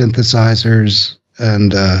love synthesizers,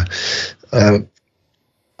 and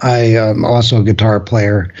I am also a guitar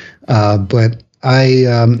player, but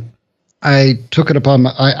I took it upon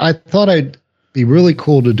I thought I'd be really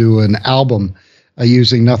cool to do an album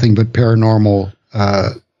using nothing but paranormal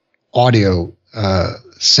audio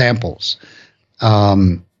samples.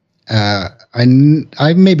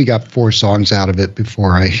 I maybe got 4 songs out of it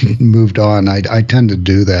before I moved on. I tend to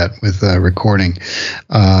do that with recording,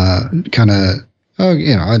 kind of. Oh,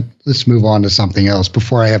 let's move on to something else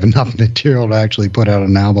before I have enough material to actually put out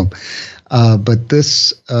an album. But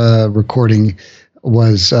this recording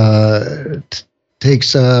was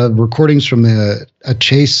takes recordings from a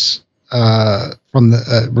chase from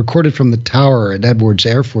the recorded from the tower at Edwards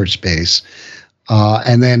Air Force Base,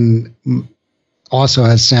 and then also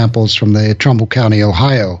has samples from the Trumbull County,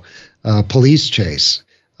 Ohio police chase,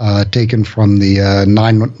 taken from the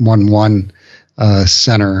 911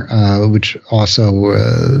 center, which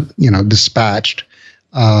also dispatched,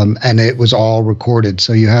 and it was all recorded.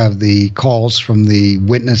 So you have the calls from the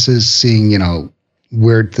witnesses seeing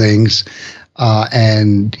weird things,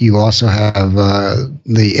 and you also have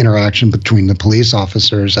the interaction between the police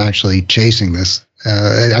officers actually chasing this.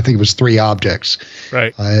 I think it was 3 objects.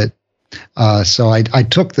 Right. So I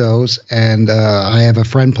took those, and I have a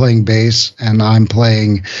friend playing bass, and I'm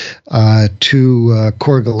playing 2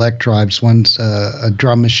 Korg Electribes. One's a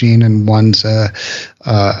drum machine, and one's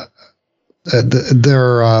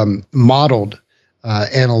they're modeled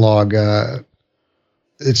analog.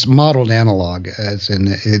 It's modeled analog, as in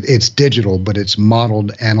it's digital, but it's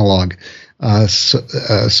modeled analog. So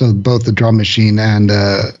both the drum machine and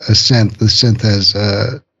a synth. The synth has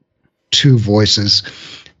 2 voices.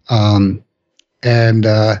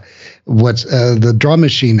 The drum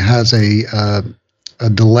machine has a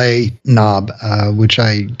delay knob, which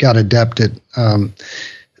I got adept at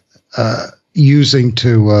using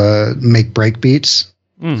to make break beats.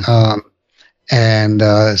 So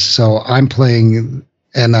I'm playing,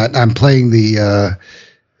 and I'm playing the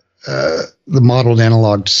modeled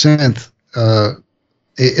analog synth.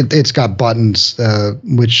 It's got buttons,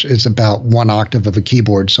 which is about 1 octave of a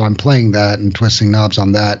keyboard. So I'm playing that and twisting knobs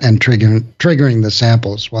on that and triggering the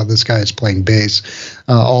samples while this guy is playing bass,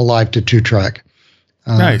 all live to 2-track.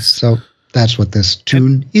 Nice. So that's what this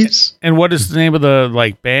tune is. And what is the name of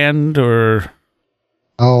the band or?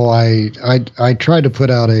 Oh, I tried to put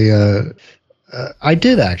out a. I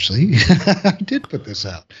did actually. I did put this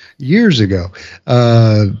out years ago.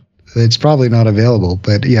 It's probably not available,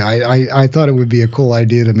 but yeah, I thought it would be a cool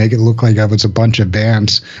idea to make it look like I was a bunch of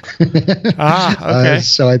bands. Okay.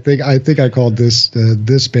 So I think I called this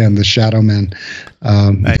band the Shadow Men.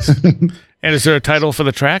 Nice. And is there a title for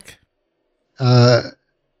the track? I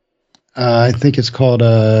think it's called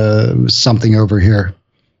Something Over Here.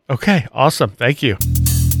 Okay, awesome. Thank you.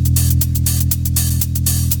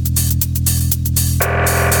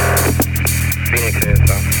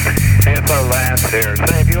 ASO Labs here.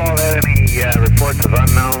 Say, have you all had any reports of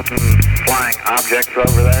unknown flying objects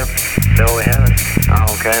over there? No, we haven't.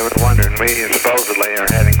 Okay, we're wondering. We supposedly are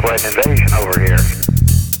having quite an invasion over here.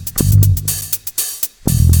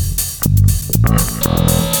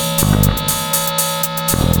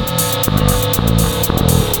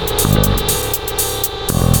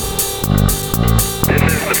 This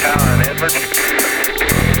is the tower in Edwards.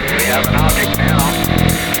 We have an object now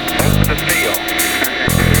over the field.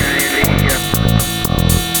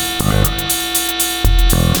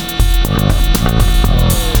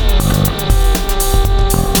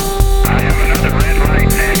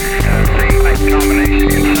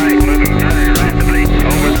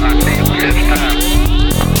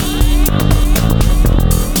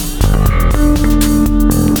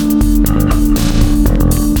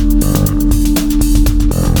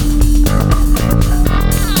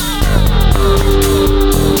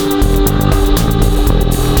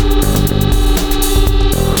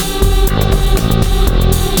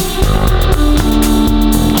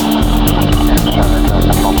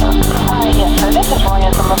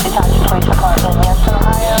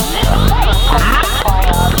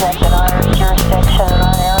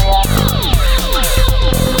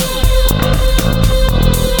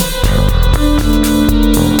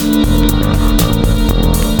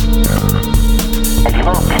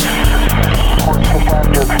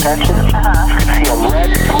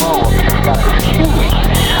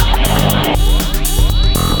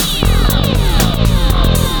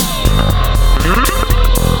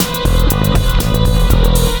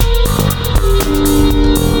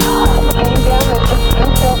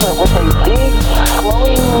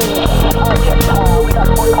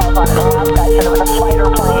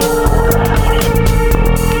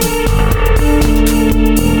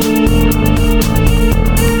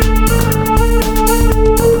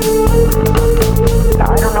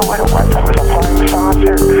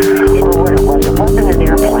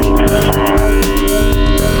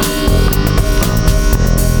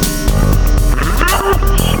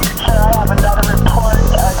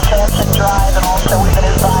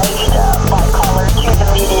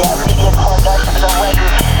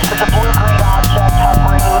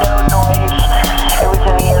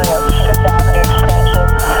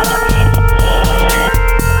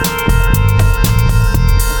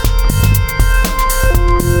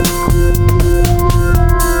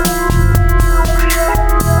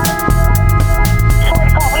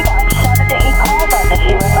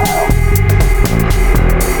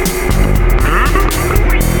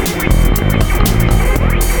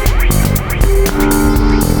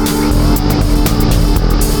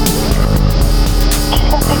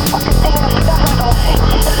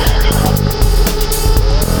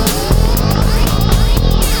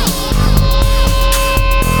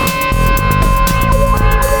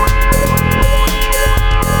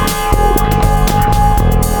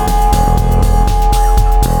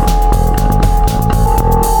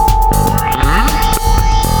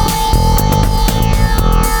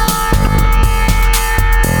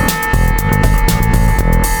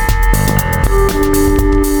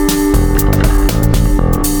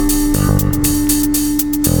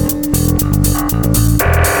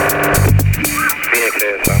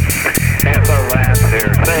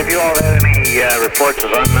 reports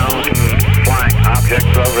of unknown flying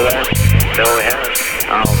objects over there? No, we haven't.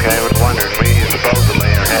 Okay, I was wondering. We supposedly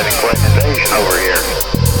are having quite an invasion over here.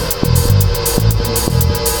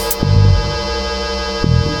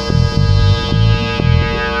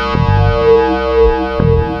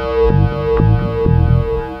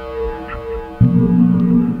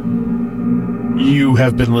 You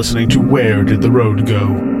have been listening to Where Did the Road Go?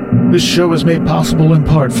 This show is made possible in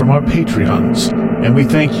part from our Patreons, and we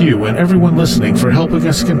thank you and everyone listening for helping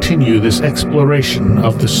us continue this exploration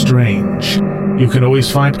of the strange. You can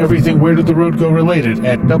always find everything Where Did the Road Go related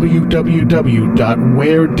at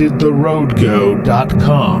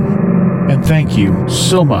www.wheredidtheroadgo.com. And thank you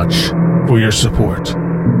so much for your support.